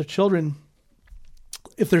about with the children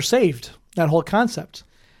if they're saved, that whole concept.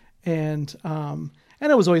 And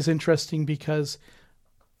it was always interesting because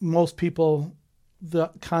most people, the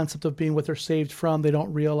concept of being what they're saved from, they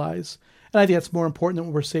don't realize. And I think that's more important than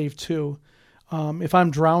what we're saved to. If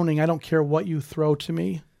I'm drowning, I don't care what you throw to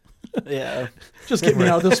me. Yeah. Just get me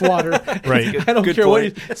out of this water. Right. I don't Good care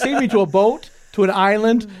point. what you save me to a boat, to an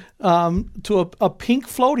island, to a pink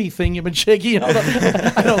floaty thing you've been shaking.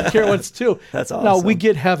 I don't care what it's to. That's Now, we awesome.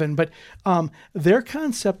 get heaven. But their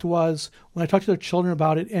concept was, when I talked to their children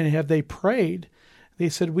about it and have they prayed, they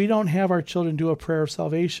said, we don't have our children do a prayer of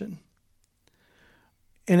salvation.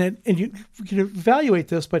 And you can evaluate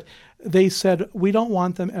this, but they said, we don't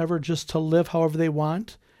want them ever just to live however they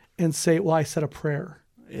want and say, well, I said a prayer.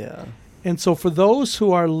 Yeah. And so for those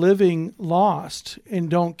who are living lost and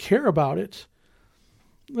don't care about it,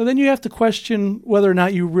 well, then you have to question whether or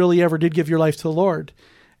not you really ever did give your life to the Lord.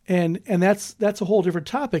 And that's a whole different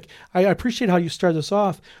topic. I appreciate how you started this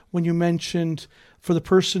off when you mentioned for the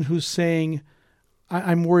person who's saying,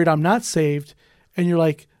 I'm worried I'm not saved. And you're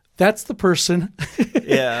like, that's the person.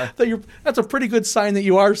 Yeah. That's a pretty good sign that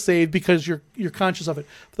you are saved because you're conscious of it.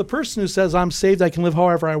 The person who says, I'm saved, I can live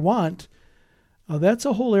however I want, that's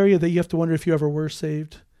a whole area that you have to wonder if you ever were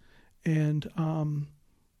saved. And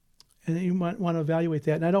you might want to evaluate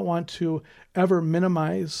that. And I don't want to ever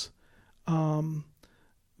minimize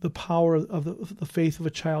the power of the faith of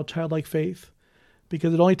a child, childlike faith,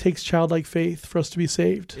 because it only takes childlike faith for us to be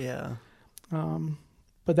saved. Yeah.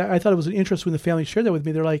 But I thought it was interesting when the family shared that with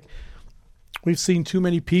me. They're like, we've seen too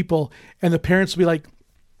many people, and the parents will be like,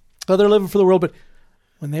 oh, they're living for the world, but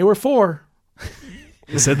when they were 4,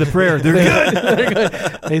 They said the prayer. They're good. they're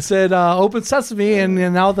good. They said, open sesame, and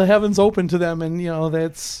now the heavens open to them, and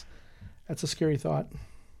that's a scary thought.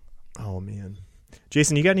 Oh, man.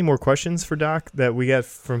 Jason, you got any more questions for Doc that we got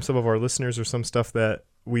from some of our listeners, or some stuff that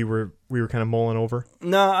we were kind of mulling over?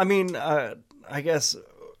 No, I mean, I guess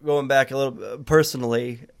going back a little bit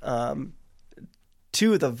personally,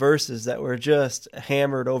 two of the verses that were just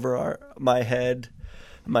hammered over my head,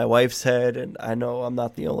 my wife's head, and I know I'm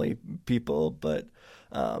not the only people, but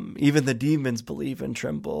even the demons believe and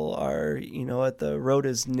tremble are, the road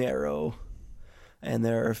is narrow and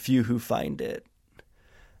there are a few who find it.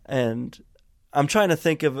 And I'm trying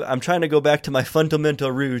to go back to my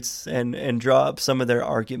fundamental roots and draw up some of their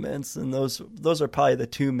arguments. And those are probably the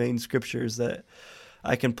two main scriptures that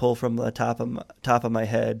I can pull from the top of my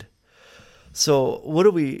head. So what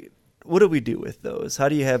do we do with those? How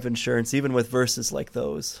do you have insurance even with verses like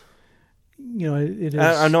those? it is.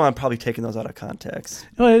 I know I'm probably taking those out of context.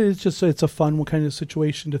 No, it's a fun kind of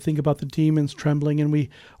situation to think about the demons trembling, and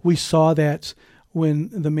we saw that when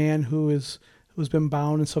the man who's been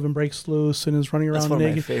bound and something breaks loose and is running around That's one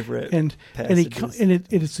naked. of my favorite and passages.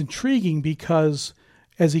 it's intriguing because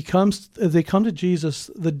as they come to Jesus,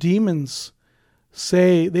 the demons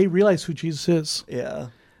they realize who Jesus is. Yeah.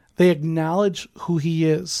 They acknowledge who he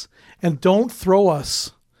is, and don't throw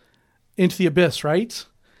us into the abyss, right?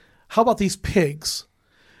 How about these pigs?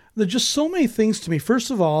 There are just so many things to me.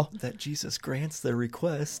 First of all, That Jesus grants their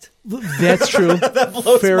request. that's true. That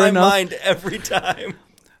blows Fair my enough. mind every time.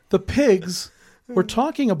 The pigs, we're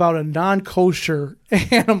talking about a non-kosher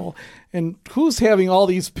animal. And who's having all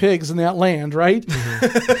these pigs in that land, right?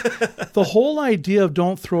 Mm-hmm. The whole idea of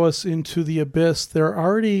don't throw us into the abyss, they're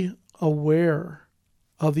already aware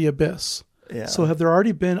of the abyss. Yeah. So have there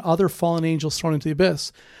already been other fallen angels thrown into the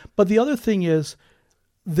abyss? But the other thing is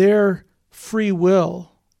their free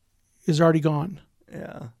will is already gone.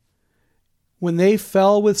 Yeah. When they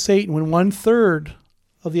fell with Satan, when 1/3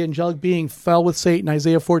 of the angelic being fell with Satan,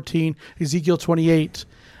 Isaiah 14, Ezekiel 28,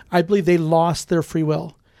 I believe they lost their free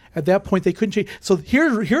will. At that point, they couldn't change. So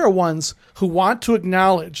here are ones who want to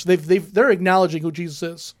acknowledge they're acknowledging who Jesus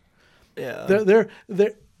is. Yeah. They're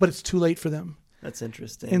but it's too late for them. That's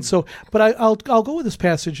interesting. And so, but I'll go with this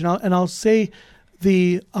passage, and I'll say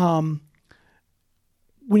the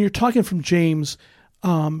when you're talking from James,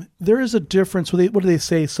 there is a difference. What do they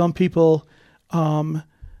say? Some people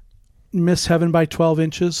miss heaven by 12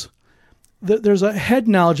 inches. There's a head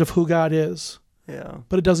knowledge of who God is, yeah.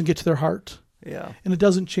 but it doesn't get to their heart, Yeah. and it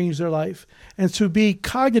doesn't change their life. And to be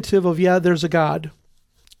cognitive of, there's a God.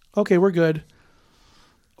 Okay, we're good.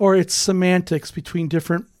 Or it's semantics between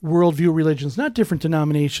different worldview religions, not different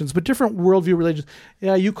denominations, but different worldview religions.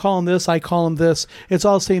 Yeah, you call them this, I call them this. It's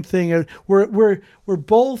all the same thing. We're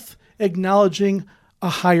both acknowledging a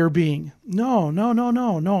higher being. No.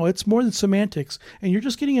 It's more than semantics. And you're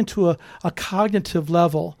just getting into a cognitive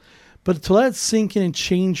level. But to let it sink in and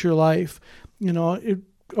change your life,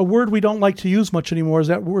 a word we don't like to use much anymore is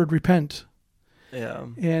that word repent. Yeah.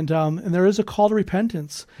 And there is a call to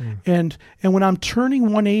repentance. And when I'm turning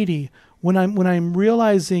 180, when I'm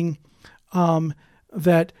realizing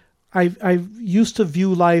that I used to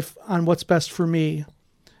view life on what's best for me,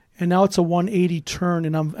 and now it's a 180 turn,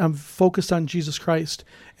 and I'm focused on Jesus Christ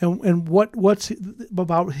and what's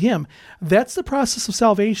about Him. That's the process of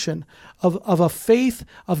salvation, of a faith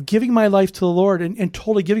of giving my life to the Lord and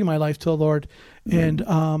totally giving my life to the Lord. And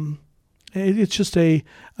it's just an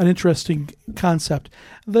interesting concept.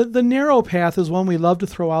 The narrow path is one we love to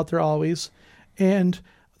throw out there always, and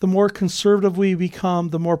the more conservative we become,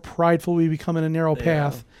 the more prideful we become in a narrow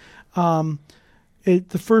path.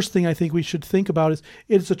 The first thing I think we should think about is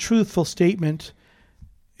it's a truthful statement,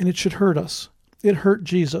 and it should hurt us. It hurt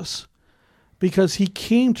Jesus because He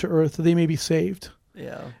came to earth that they may be saved.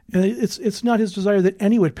 Yeah. And it's not His desire that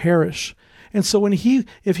any would perish. And so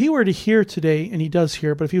if he were to hear today, and He does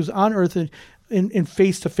hear, but if He was on earth in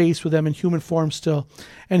face to face with them in human form still,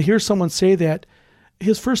 and hear someone say that,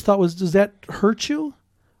 his first thought was, does that hurt you?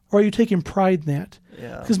 Or are you taking pride in that?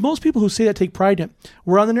 Yeah. Because most people who say that take pride in it.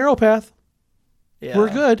 We're on the narrow path. Yeah. We're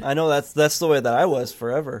good. I know that's the way that I was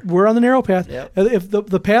forever. We're on the narrow path. Yep. If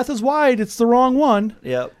the path is wide, it's the wrong one.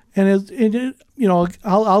 Yep. And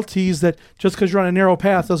I'll tease that just because you're on a narrow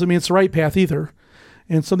path doesn't mean it's the right path either.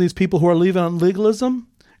 And some of these people who are leaving on legalism,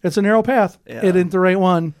 it's a narrow path. Yeah. It ain't the right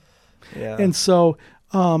one. Yeah. And so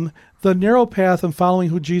the narrow path and following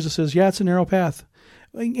who Jesus is, it's a narrow path.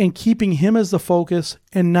 And keeping Him as the focus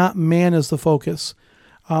and not man as the focus.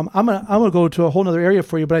 I'm gonna go to a whole other area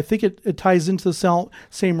for you, but I think it ties into the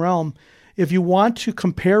same realm. If you want to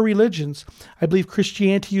compare religions, I believe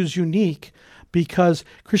Christianity is unique because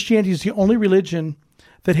Christianity is the only religion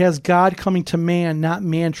that has God coming to man, not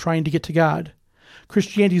man trying to get to God.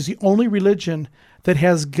 Christianity is the only religion that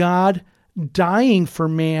has God dying for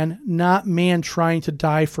man, not man trying to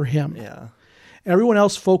die for him. Yeah. Everyone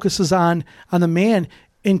else focuses on the man,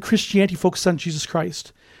 and Christianity focuses on Jesus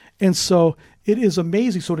Christ. And so it is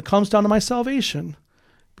amazing. So when it comes down to my salvation,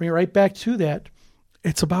 bring it right back to that.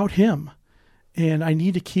 It's about Him, and I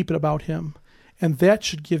need to keep it about Him. And that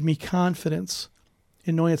should give me confidence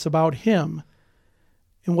in knowing it's about Him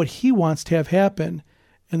and what He wants to have happen,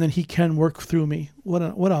 and then He can work through me. What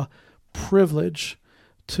a privilege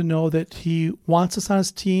to know that He wants us on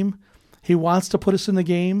His team. He wants to put us in the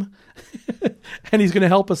game, and He's going to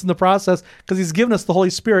help us in the process because He's given us the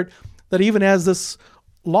Holy Spirit that even as this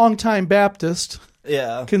longtime Baptist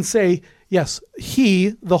can say, yes,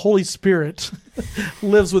 He, the Holy Spirit,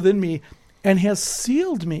 lives within me and has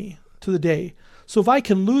sealed me to the day. So if I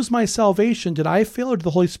can lose my salvation, did I fail or did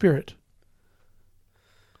the Holy Spirit?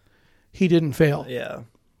 He didn't fail. Yeah.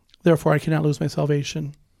 Therefore, I cannot lose my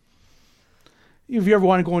salvation. If you ever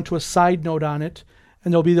want to go into a side note on it,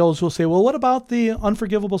 and there'll be those who will say, well, what about the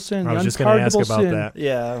unforgivable sin, I the was just going to ask unpardonable about sin? that.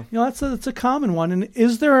 Yeah. You know, that's a common one. And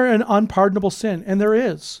is there an unpardonable sin? And there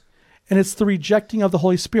is. And it's the rejecting of the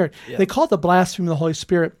Holy Spirit. Yeah. They call it the blasphemy of the Holy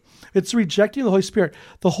Spirit. It's rejecting of the Holy Spirit.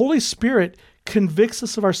 The Holy Spirit convicts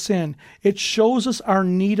us of our sin. It shows us our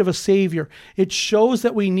need of a Savior. It shows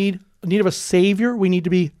that we need of a Savior. We need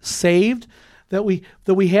to be saved. That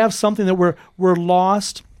we have something that we're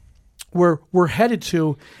lost. We're headed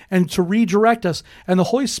to, and to redirect us, and the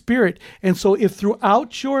Holy Spirit. And so if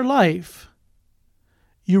throughout your life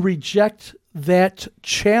you reject that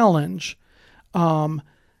challenge of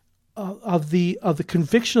the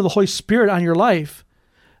conviction of the Holy Spirit on your life,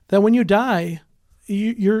 then when you die,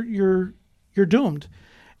 you're doomed.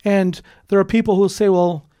 And there are people who will say,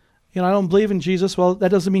 well, I don't believe in Jesus. Well,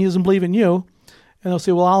 that doesn't mean he doesn't believe in you. And they'll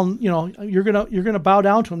say, well, you're gonna bow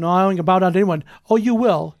down to him. No, I don't bow down to anyone. Oh, you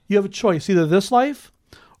will. You have a choice, either this life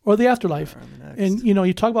or the afterlife. And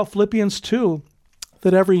you talk about Philippians 2,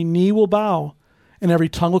 that every knee will bow and every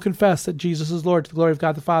tongue will confess that Jesus is Lord, to the glory of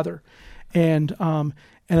God the Father. And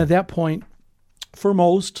at that point, for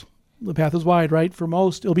most, the path is wide, right? For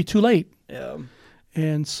most, it'll be too late. Yeah.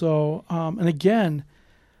 And so, and again,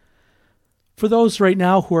 for those right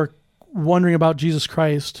now who are wondering about Jesus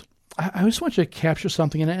Christ, I just want you to capture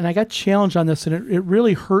something, and I got challenged on this, and it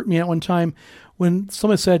really hurt me at one time when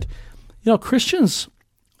someone said, Christians,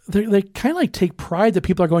 they kind of like take pride that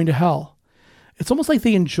people are going to hell. It's almost like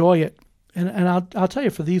they enjoy it. And I'll tell you,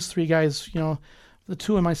 for these three guys, the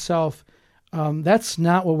two and myself, that's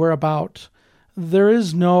not what we're about. There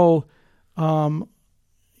is no,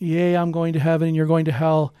 yay, I'm going to heaven and you're going to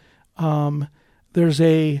hell. There's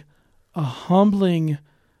a humbling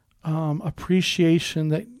appreciation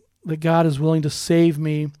that God is willing to save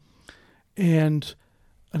me, and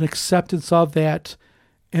an acceptance of that,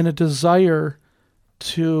 and a desire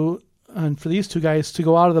and for these two guys to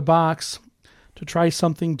go out of the box, to try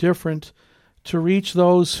something different, to reach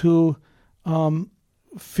those who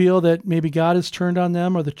feel that maybe God has turned on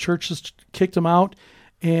them or the church has kicked them out,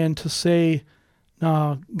 and to say,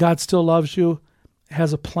 no, God still loves you,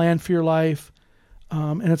 has a plan for your life,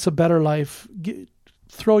 and it's a better life.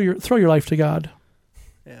 Throw your life to God.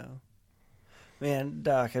 Yeah. Man,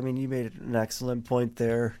 Doc, you made an excellent point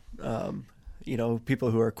there.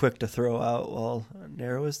 People who are quick to throw out, well,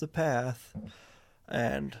 narrow is the path,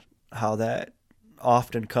 and how that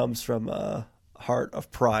often comes from a heart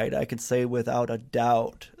of pride. I could say without a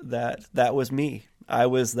doubt that was me. I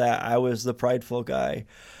was the prideful guy,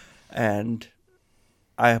 and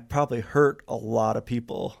I probably hurt a lot of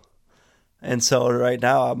people. And so right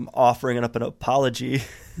now I'm offering up an apology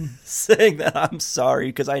saying that I'm sorry,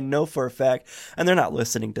 because I know for a fact, and they're not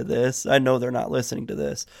listening to this. I know they're not listening to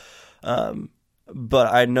this.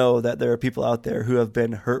 But I know that there are people out there who have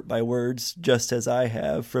been hurt by words just as I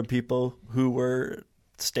have, from people who were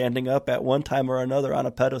standing up at one time or another on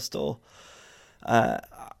a pedestal. And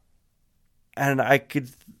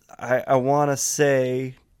I want to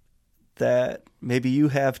say that maybe you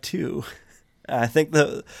have too. I think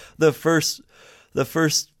the first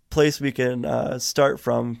place we can start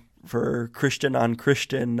from for Christian on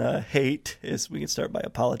Christian hate is we can start by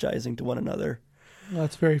apologizing to one another.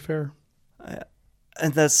 That's very fair.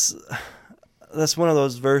 And that's one of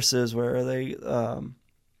those verses where they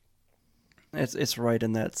it's right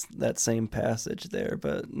in that same passage there.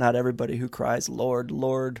 But not everybody who cries, "Lord,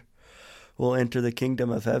 Lord," will enter the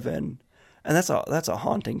kingdom of heaven. And that's a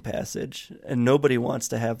haunting passage, and nobody wants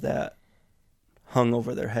to have that hung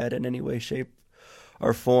over their head in any way, shape,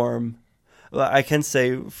 or form. Well, I can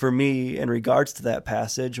say for me, in regards to that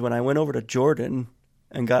passage, when I went over to Jordan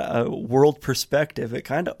and got a world perspective, it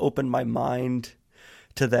kind of opened my mind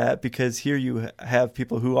to that, because here you have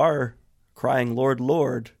people who are crying, "Lord,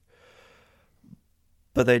 Lord,"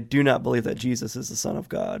 but they do not believe that Jesus is the Son of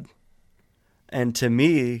God. And to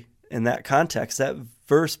me, in that context, that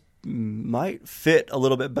verse might fit a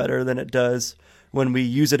little bit better than it does when we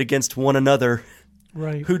use it against one another,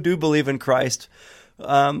 right, who do believe in Christ,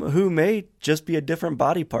 who may just be a different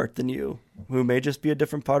body part than you, who may just be a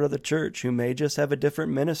different part of the church, who may just have a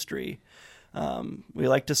different ministry. We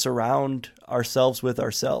like to surround ourselves with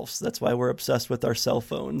ourselves. That's why we're obsessed with our cell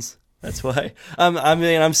phones. That's why.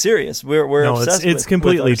 I'm serious. We're obsessed. It's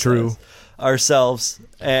completely true. Ourselves.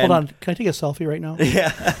 And hold on, can I take a selfie right now?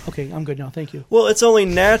 Yeah. Okay, I'm good now. Thank you. Well, it's only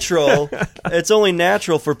natural. It's only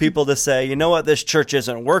natural for people to say, you know what, this church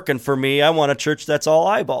isn't working for me. I want a church that's all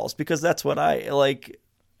eyeballs, because that's what I like.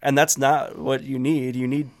 And that's not what you need. You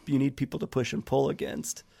need people to push and pull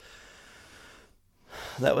against.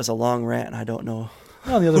 That was a long rant. I don't know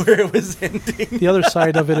where it was ending. The other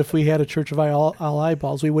side of it, if we had a church of all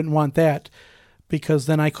eyeballs, we wouldn't want that, because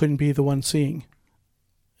then I couldn't be the one seeing.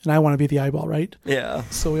 And I want to be the eyeball, right? Yeah.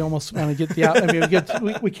 So we almost want to get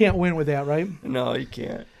the we can't win with that, right? No, you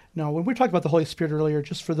can't. No, when we talked about the Holy Spirit earlier,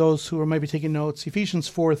 just for those who are maybe taking notes, Ephesians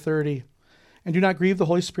 4:30, and do not grieve the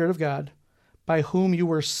Holy Spirit of God, by whom you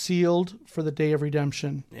were sealed for the day of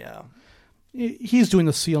redemption. Yeah. He's doing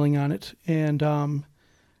the sealing on it, and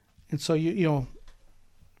so you know,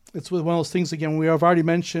 it's one of those things again. We have already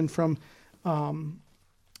mentioned from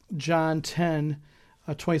John 10.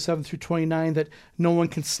 27 through 29, that no one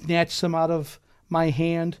can snatch them out of my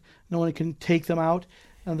hand. No one can take them out.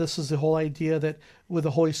 And this is the whole idea that with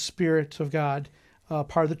the Holy Spirit of God,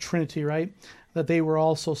 part of the Trinity, right? That they were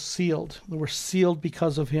also sealed. They were sealed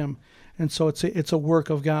because of him. And so it's a work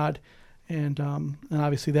of God. And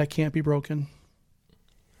obviously that can't be broken.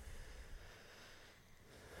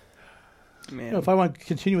 Man. You know, if I want to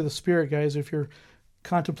continue with the Spirit, guys, if you're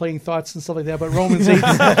contemplating thoughts and stuff like that, but Romans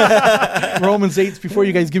 8, Romans 8, before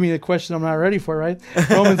you guys give me a question I'm not ready for, right?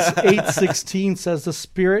 Romans 8:16 says, the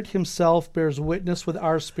Spirit himself bears witness with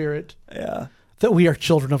our spirit that we are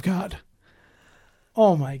children of God.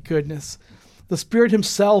 Oh my goodness. The Spirit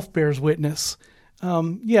himself bears witness.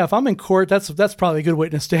 If I'm in court, that's probably a good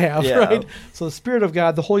witness to have, right? So the Spirit of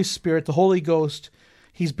God, the Holy Spirit, the Holy Ghost,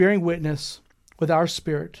 he's bearing witness with our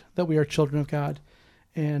spirit that we are children of God.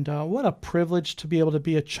 And what a privilege to be able to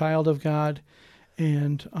be a child of God,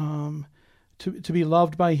 and to be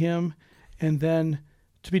loved by him, and then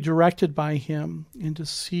to be directed by him, and to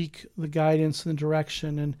seek the guidance and the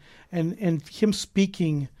direction, and him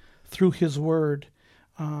speaking through his word.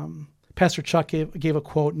 Pastor Chuck gave a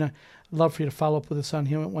quote, and I'd love for you to follow up with this on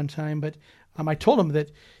him at one time, but I told him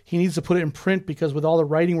that he needs to put it in print, because with all the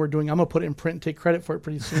writing we're doing, I'm going to put it in print and take credit for it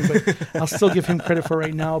pretty soon, but I'll still give him credit for it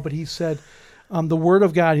right now. But he said, the Word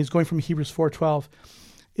of God, he's going from Hebrews 4:12,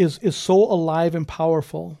 is so alive and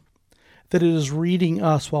powerful that it is reading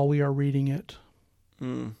us while we are reading it.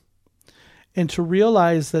 And to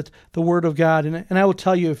realize that the Word of God, and I will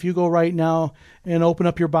tell you, if you go right now and open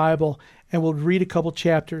up your Bible and we'll read a couple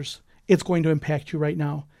chapters, it's going to impact you right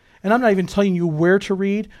now. And I'm not even telling you where to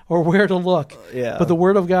read or where to look, but the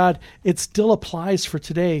Word of God, it still applies for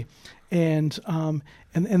today. And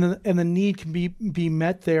the need can be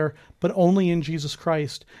met there, but only in Jesus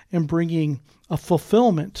Christ, and bringing a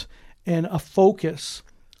fulfillment and a focus.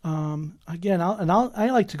 I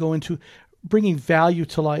like to go into bringing value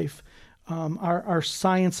to life. Our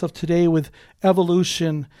science of today with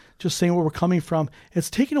evolution, just saying where we're coming from, it's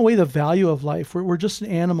taken away the value of life. We're just an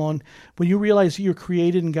animal. And when you realize that you're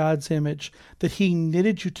created in God's image, that he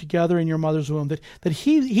knitted you together in your mother's womb, that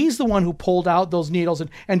he's the one who pulled out those needles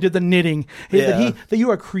and did the knitting, that you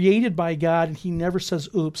are created by God, and he never says,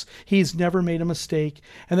 oops, he's never made a mistake,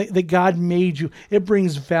 and that God made you. It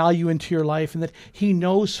brings value into your life, and that he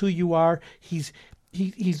knows who you are. He's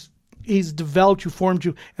developed you, formed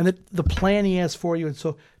you, and that the plan he has for you. And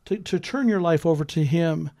so to turn your life over to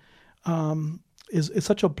him is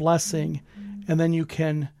such a blessing. And then you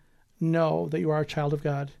can know that you are a child of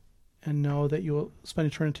God, and know that you will spend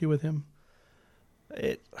eternity with him.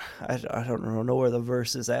 I don't know where the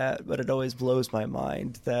verse is at, but it always blows my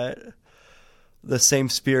mind that the same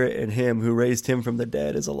Spirit in him who raised him from the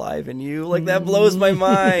dead is alive in you. Like, that blows my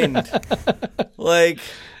mind. Like,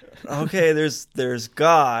 okay, there's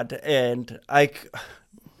God, and I,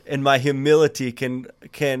 in my humility, can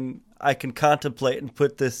contemplate and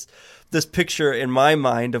put this picture in my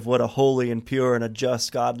mind of what a holy and pure and a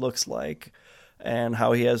just God looks like, and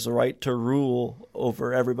how he has the right to rule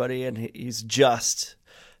over everybody, and he's just,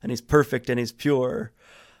 and he's perfect, and he's pure.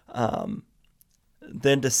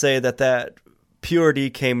 Then to say that purity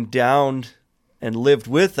came down and lived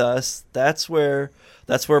with us, that's where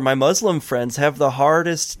my Muslim friends have the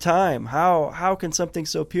hardest time. How can something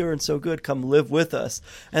so pure and so good come live with us?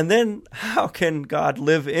 And then how can God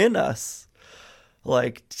live in us?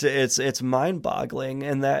 Like, it's mind-boggling.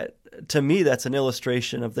 And that, to me, that's an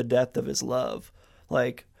illustration of the depth of his love.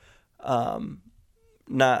 Like, not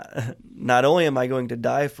only am I going to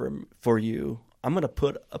die for you, I'm going to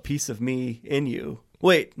put a piece of me in you.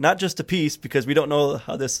 Wait, not just a piece, because we don't know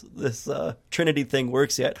how this Trinity thing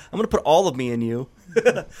works yet. I'm going to put all of me in you,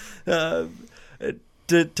 to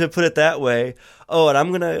put it that way. Oh, and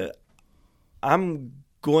I'm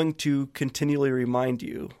going to continually remind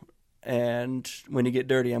you. And when you get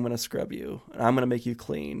dirty, I'm going to scrub you. And I'm going to make you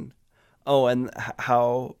clean. Oh, and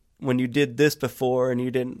how when you did this before and you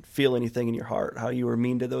didn't feel anything in your heart, how you were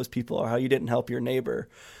mean to those people or how you didn't help your neighbor.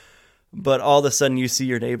 But all of a sudden you see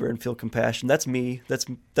your neighbor and feel compassion. That's me.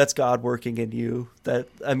 That's God working in you. The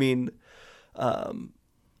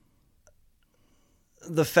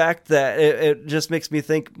fact that it just makes me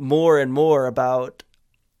think more and more about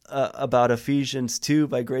Ephesians 2,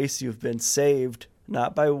 by grace you've been saved,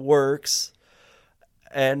 not by works,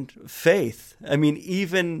 and faith. I mean,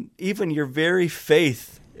 even your very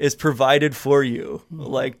faith is provided for you.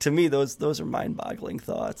 Like, to me, those are mind-boggling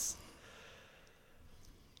thoughts.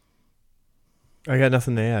 I got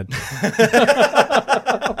nothing to add.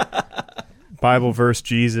 Bible verse,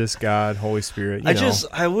 Jesus, God, Holy Spirit.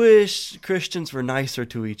 I wish Christians were nicer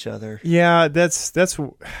to each other. Yeah, that's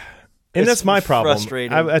my problem.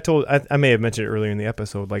 Frustrating. I may have mentioned it earlier in the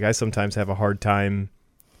episode. Like, I sometimes have a hard time.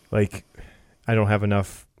 Like, I don't have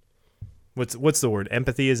enough. What's the word?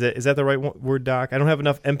 Empathy? Is that the right word, Doc? I don't have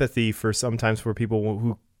enough empathy for people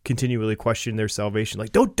who continually question their salvation.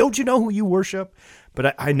 Like, don't you know who you worship?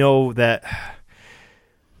 But I know that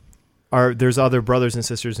there's other brothers and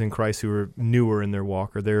sisters in Christ who are newer in their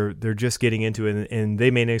walk, or they're just getting into it, and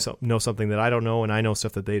they may know something that I don't know, and I know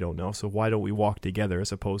stuff that they don't know. So why don't we walk together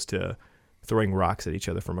as opposed to throwing rocks at each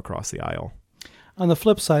other from across the aisle? On the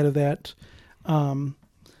flip side of that,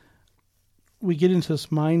 we get into this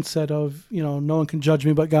mindset of, no one can judge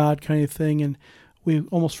me but God kind of thing, and we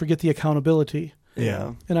almost forget the accountability.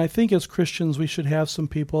 Yeah. And I think as Christians, we should have some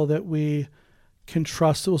people that we can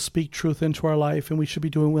trust that will speak truth into our life, and we should be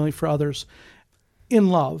doing willing for others in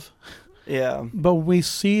love. Yeah. But when we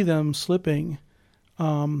see them slipping,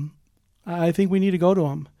 I think we need to go to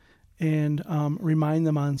them and remind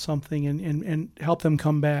them on something and help them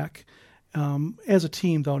come back as a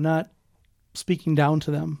team, though, not speaking down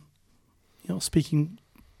to them, speaking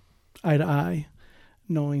eye to eye,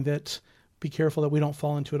 knowing that be careful that we don't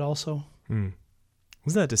fall into it also.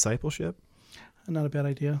 Was that discipleship? Not a bad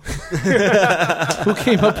idea. Who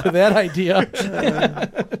came up with that idea?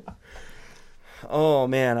 Oh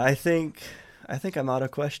man, I think I'm out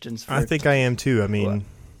of questions. I think I am too. I mean,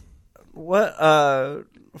 what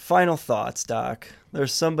final thoughts, Doc?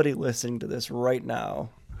 There's somebody listening to this right now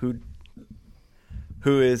who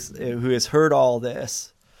has heard all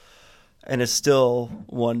this and is still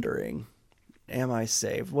wondering, am I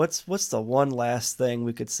saved? What's the one last thing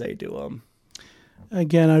we could say to them?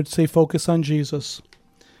 Again, I'd say focus on Jesus,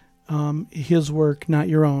 his work, not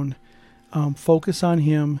your own. Focus on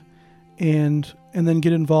him, and then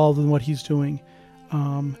get involved in what he's doing.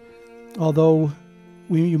 Although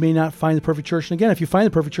you may not find the perfect church, and again, if you find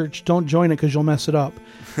the perfect church, don't join it because you'll mess it up.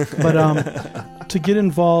 But to get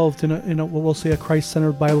involved in what we'll say a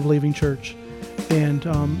Christ-centered, Bible-believing church,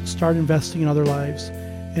 and start investing in other lives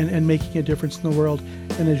and making a difference in the world.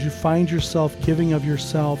 And as you find yourself giving of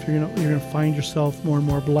yourself, you're gonna find yourself more and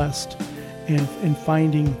more blessed, and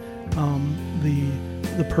finding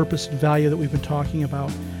the purpose and value that we've been talking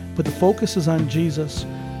about. But the focus is on Jesus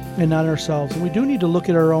and not ourselves. And we do need to look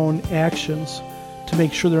at our own actions to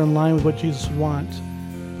make sure they're in line with what Jesus would want.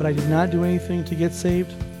 But I did not do anything to get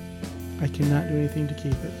saved. I cannot do anything to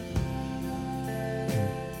keep it.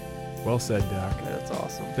 Well said, Doc. That's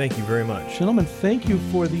awesome. Thank you very much. Gentlemen, thank you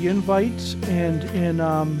for the invite. And in,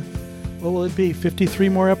 what will it be, 53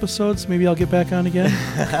 more episodes? Maybe I'll get back on again?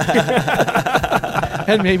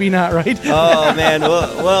 And maybe not, right? Oh, man.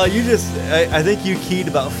 Well, I think you keyed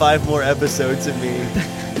about 5 more episodes of me.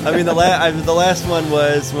 I mean, the last one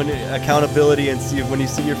was when accountability and when you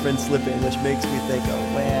see your friend slipping, which makes me think,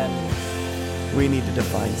 oh, man, we need to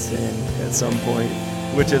define sin at some point,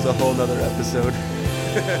 which is a whole nother episode.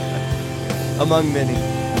 Among many.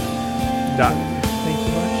 Doc. Thank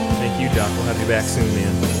you much. Thank you, Doc. We'll have you back soon,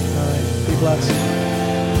 man. All right. Be blessed.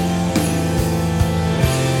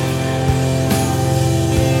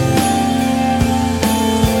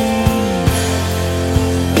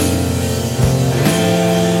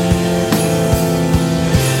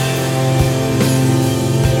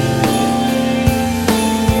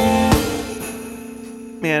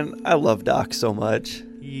 Man, I love Doc so much.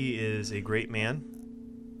 He is a great man,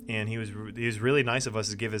 and he was really nice of us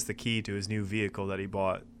to give us the key to his new vehicle that he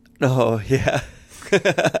bought. Oh, yeah.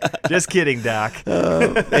 Just kidding, Doc.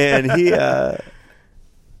 And he,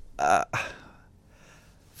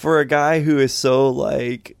 for a guy who is so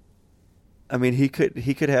like, I mean, he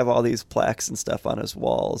could have all these plaques and stuff on his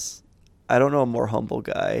walls. I don't know a more humble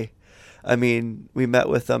guy. I mean, we met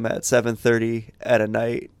with him at 7:30 at a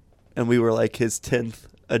night, and we were like his 10th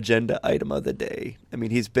agenda item of the day. I mean,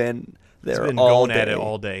 he's been there all day. At it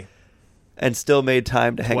all day. And still made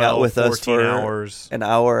time to hang out with us for hours. an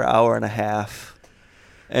hour and a half.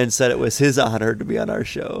 and said it was his honor to be on our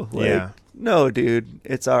show. Like, Yeah. no, dude,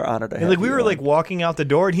 it's our honor to have And like we you were on. like walking out the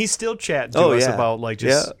door, and he's still chatting to Oh, us yeah. about like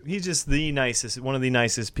just Yeah. he's just the nicest, one of the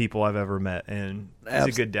nicest people I've ever met, and he's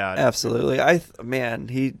a good dad. Absolutely. Man,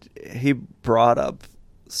 he brought up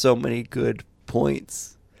so many good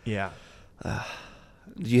points. Yeah.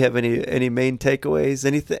 Do you have any main takeaways?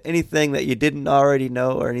 Anything that you didn't already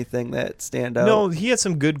know, or anything that stand out? No, he had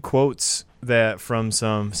some good quotes that from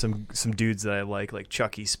some dudes that I like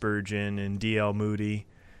Chucky Spurgeon and D.L. Moody,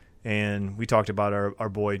 and we talked about our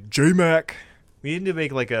boy J-Mac. We need to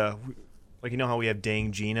make like you know how we have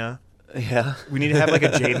Dang Gina. Yeah. We need to have like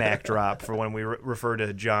a J-Mac drop for when we refer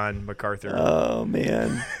to John MacArthur. Oh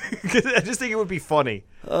man. 'Cause I just think it would be funny.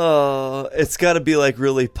 Oh, it's got to be like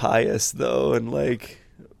really pious though, and like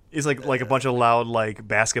It's like a bunch of loud like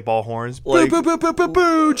basketball horns. Like- Boo, boo, boo, boo, boo,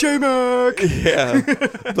 boo, J-Mac. yeah,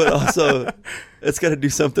 but also it's got to do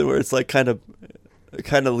something where it's like kind of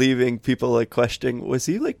leaving people like questioning, was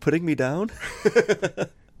he like putting me down?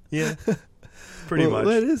 Yeah. Pretty much.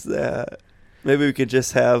 What is that? Maybe we could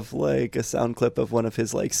just have like a sound clip of one of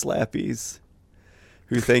his like slappies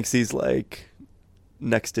who thinks he's like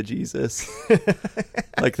next to Jesus.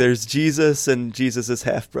 Like there's Jesus and Jesus'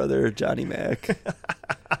 half brother, Johnny Mac.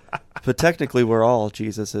 But technically we're all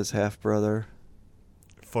Jesus' half brother.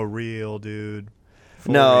 For real, dude.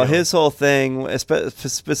 For No, real. his whole thing,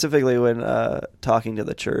 specifically when talking to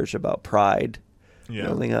the church about pride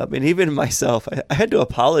building up, and even myself, I had to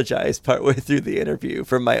apologize partway through the interview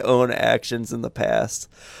for my own actions in the past.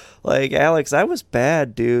 Like, Alex, I was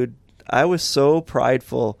bad, dude. I was so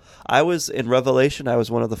prideful. I was in Revelation. I was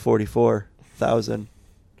one of the 44,000.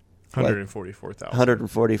 144,000.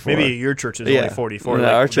 144. Maybe your church is Yeah. only 44. No,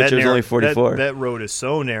 Like, our church that is only 44. That road is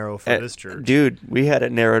so narrow for this church. Dude, we had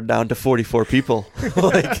it narrowed down to 44 people.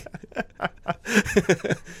 Like,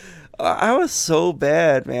 I was so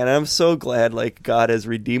bad, man. I'm so glad like God has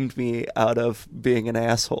redeemed me out of being an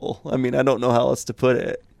asshole. I mean, I don't know how else to put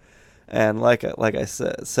it. And like I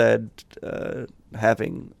said,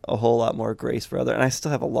 having a whole lot more grace for other, and I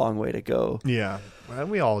still have a long way to go. Yeah, well,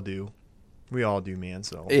 we all do. We all do, man.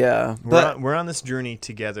 So Yeah, but we're on this journey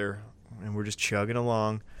together, and we're just chugging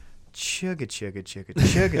along. Chugga, chugga, chugga,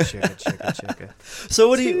 chugga, chugga, chugga, chugga. so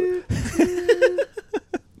what do you?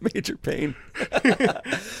 Major pain.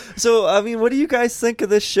 So, I mean, what do you guys think of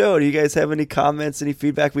this show? Do you guys have any comments, any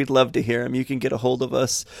feedback? We'd love to hear them. You can get a hold of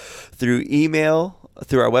us through email,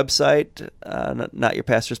 through our website,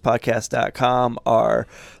 notyourpastorspodcast.com, or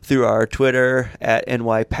through our Twitter at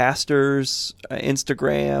NYPastors,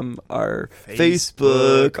 Instagram, our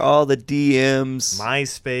Facebook, all the DMs,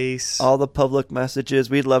 MySpace, all the public messages.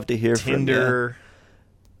 We'd love to hear from you. Tinder.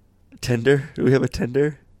 Tinder? Do we have a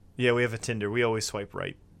Tinder? Yeah, we have a Tinder. We always swipe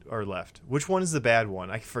right or left. Which one is the bad one?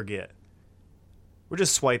 I forget. We're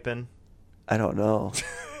just swiping. I don't know.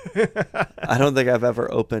 I don't think I've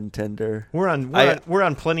ever opened Tinder. We're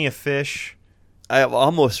on Plenty of Fish. I have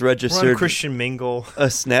almost We're registered on Christian Mingle. a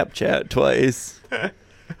Snapchat twice.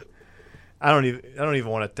 I don't even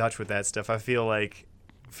want to touch with that stuff. I feel like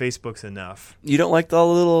Facebook's enough. You don't like the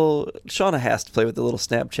little... Shauna has to play with the little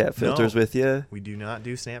Snapchat filters with you. We do not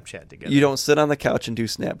do Snapchat together. You don't sit on the couch and do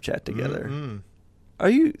Snapchat together. Mm-mm. Are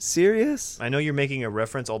you serious? I know you're making a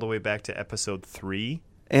reference all the way back to episode 3.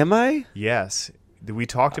 Am I? Yes. We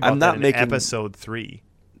talked about I'm that not in making- episode 3.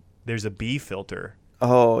 There's a B filter.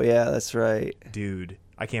 Oh, yeah, that's right. Dude,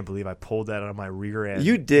 I can't believe I pulled that out of my rear end.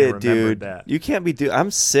 You and did, remembered dude. That. You can't be... I'm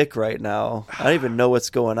sick right now. I don't even know what's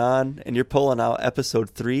going on. And you're pulling out episode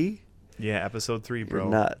 3? Yeah, episode 3, bro.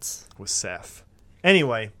 You're nuts. With Seth.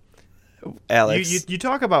 Anyway, Alex. you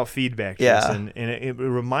talk about feedback, Yeah. Jason, and it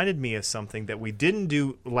reminded me of something that we didn't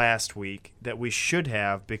do last week that we should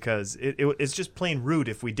have, because it's just plain rude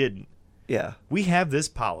if we didn't. Yeah. We have this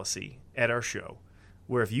policy at our show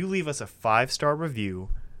where if you leave us a 5-star review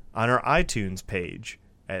on our iTunes page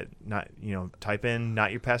at type in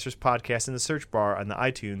Not Your Pastor's Podcast in the search bar on the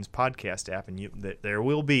iTunes podcast app, and there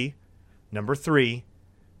will be number 3.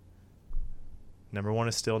 Number 1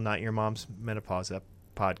 is still Not Your Mom's Menopause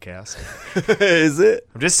podcast. Is it?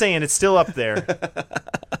 I'm just saying it's still up there.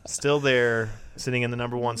 Still there, sitting in the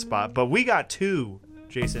number 1 spot. But we got 2,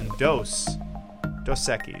 Jason, Dos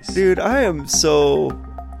Equis. Dude, I am so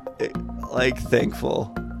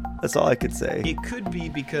thankful. That's all I could say. It could be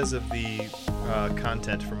because of the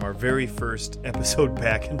content from our very first episode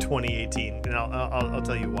back in 2018, and I'll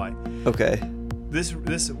tell you why. Okay. This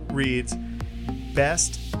reads,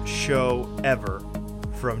 best show ever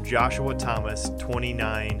from Joshua Thomas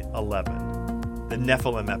 2911, the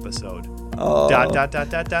Nephilim episode. Oh.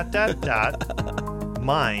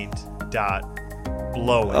 Mind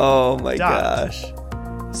blowing. Oh my Dot. gosh.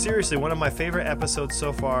 seriously, one of my favorite episodes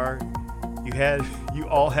so far. You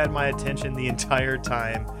all had my attention the entire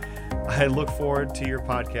time. I look forward to your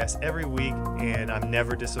podcast every week, and I'm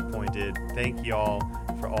never disappointed. Thank y'all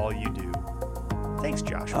for all you do. Thanks,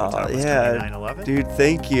 Joshua. Thomas, yeah, 9/11. dude,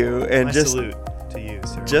 thank you. And My just salute to you,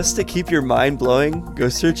 sir. just to keep your mind blowing, go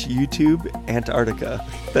search YouTube Antarctica.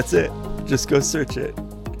 That's it. Just go search it.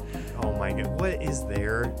 Oh my God, what is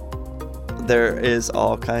there? There is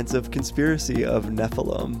all kinds of conspiracy of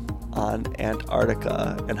Nephilim on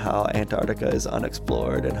Antarctica and how Antarctica is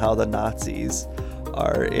unexplored and how the Nazis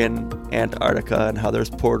are in Antarctica and how there's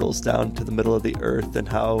portals down to the middle of the earth and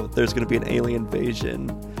how there's going to be an alien invasion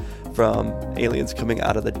from aliens coming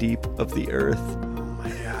out of the deep of the earth. Oh my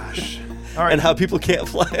gosh. All right. And how people can't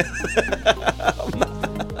fly.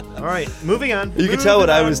 All right, moving on. You can tell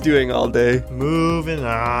what I was doing all day. Moving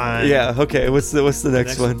on. Yeah, okay. What's the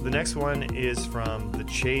next one? The next one is from the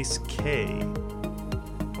Chase K.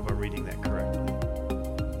 Hope I'm reading that correctly.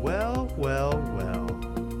 Well.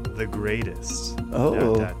 The greatest.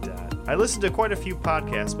 Oh. ... I listen to quite a few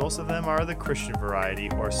podcasts. Most of them are the Christian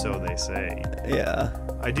variety, or so they say. Yeah.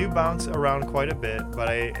 I do bounce around quite a bit, but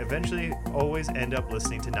I eventually always end up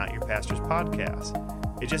listening to Not Your Pastor's podcast.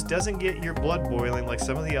 It just doesn't get your blood boiling like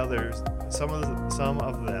some of the others. Some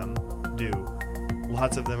of them do.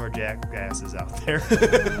 Lots of them are jackasses out there.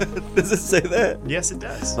 Does it say that? Yes, it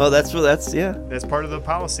does. Oh, that's yeah. That's part of the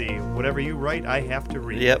policy. Whatever you write, I have to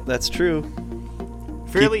read. Yep, that's true.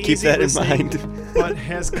 Fairly Keep easy that listening, in mind. but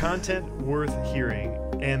has content worth hearing.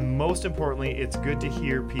 And most importantly, it's good to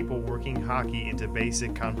hear people working hockey into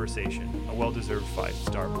basic conversation. A well-deserved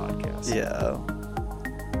 5-star podcast. Yeah.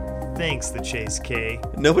 Thanks, the Chase K.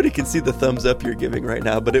 Nobody can see the thumbs up you're giving right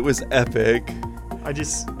now, but it was epic.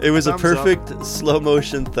 It was a perfect slow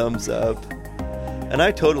motion thumbs up. And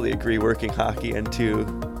I totally agree working hockey into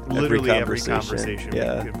literally every conversation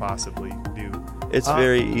yeah. we could possibly do. It's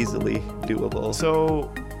very easily doable.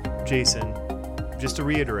 So, Jason, just to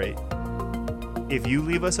reiterate, if you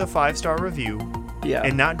leave us a 5-star review, yeah.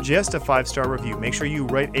 and not just a 5-star review, make sure you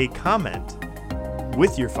write a comment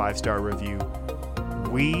with your 5-star review.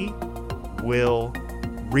 We will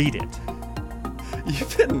read it.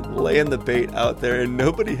 You've been laying the bait out there and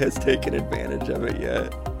nobody has taken advantage of it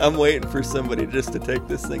yet. I'm waiting for somebody just to take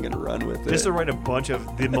this thing and run with it. Just to write a bunch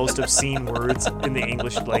of the most obscene words in the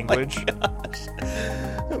English language.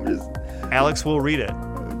 Alex will read it.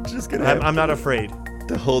 I'm not afraid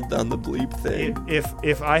to hold down the bleep thing.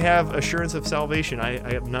 If I have assurance of salvation,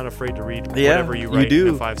 I am not afraid to read whatever you write in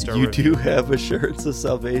a 5-star review. You do have assurance of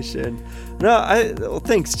salvation. No,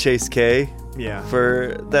 thanks, Chase K. Yeah.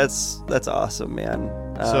 That's awesome,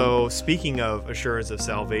 man. So speaking of assurance of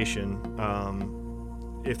salvation,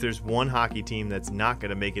 if there's one hockey team that's not going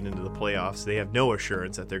to make it into the playoffs, they have no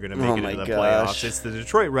assurance that they're going to make it into the playoffs. It's the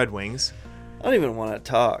Detroit Red Wings. I don't even want to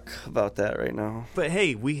talk about that right now. But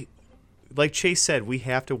hey, like Chase said, we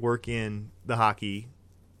have to work in the hockey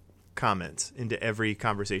comments into every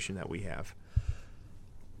conversation that we have.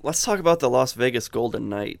 Let's talk about the Las Vegas Golden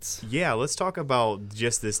Knights. Yeah, let's talk about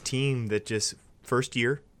just this team that just first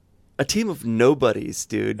year. A team of nobodies,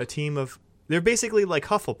 dude. They're basically like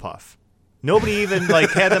Hufflepuff. Nobody even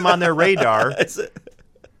had them on their radar. Is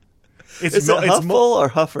it Huffle or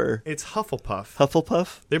Huffer? It's Hufflepuff.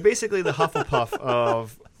 Hufflepuff? They're basically the Hufflepuff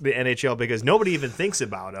of the NHL because nobody even thinks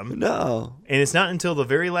about them. No. And it's not until the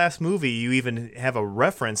very last movie you even have a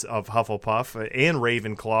reference of Hufflepuff and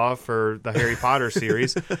Ravenclaw for the Harry Potter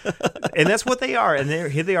series. And that's what they are. And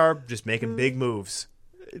here they are just making big moves.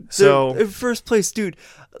 So in first place, dude,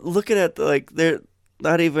 looking at they're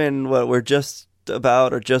not even we're just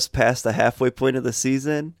about or just past the halfway point of the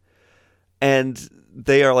season. And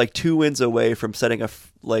they are 2 wins away from setting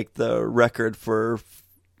the record for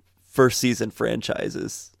first season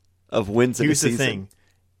franchises of wins in a season. Here's the thing.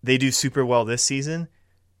 They do super well this season.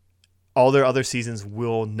 All their other seasons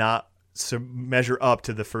will not measure up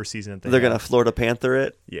to the first season that they're going to Florida Panther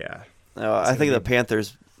it? Yeah. I think the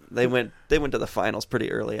Panthers, they went to the finals pretty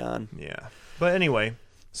early on. Yeah. But anyway,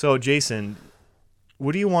 so Jason,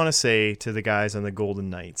 what do you want to say to the guys on the Golden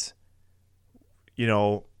Knights?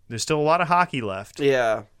 There's still a lot of hockey left.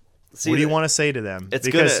 Yeah. What do you want to say to them?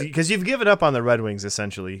 Because you've given up on the Red Wings,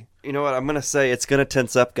 essentially. You know what? I'm going to say it's going to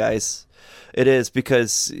tense up, guys. It is,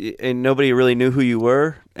 because nobody really knew who you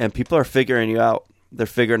were, and people are figuring you out. They're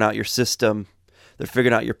figuring out your system. They're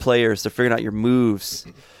figuring out your players. They're figuring out your moves.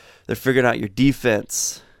 They're figuring out your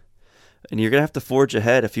defense. And you're going to have to forge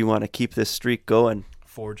ahead if you want to keep this streak going.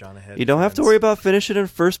 Forge on ahead. You don't have to worry about finishing in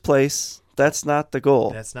first place. That's not the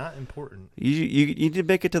goal. That's not important. You need to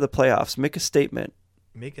make it to the playoffs. Make a statement.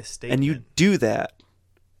 Make a statement. And you do that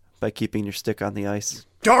by keeping your stick on the ice.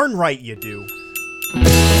 Darn right you do.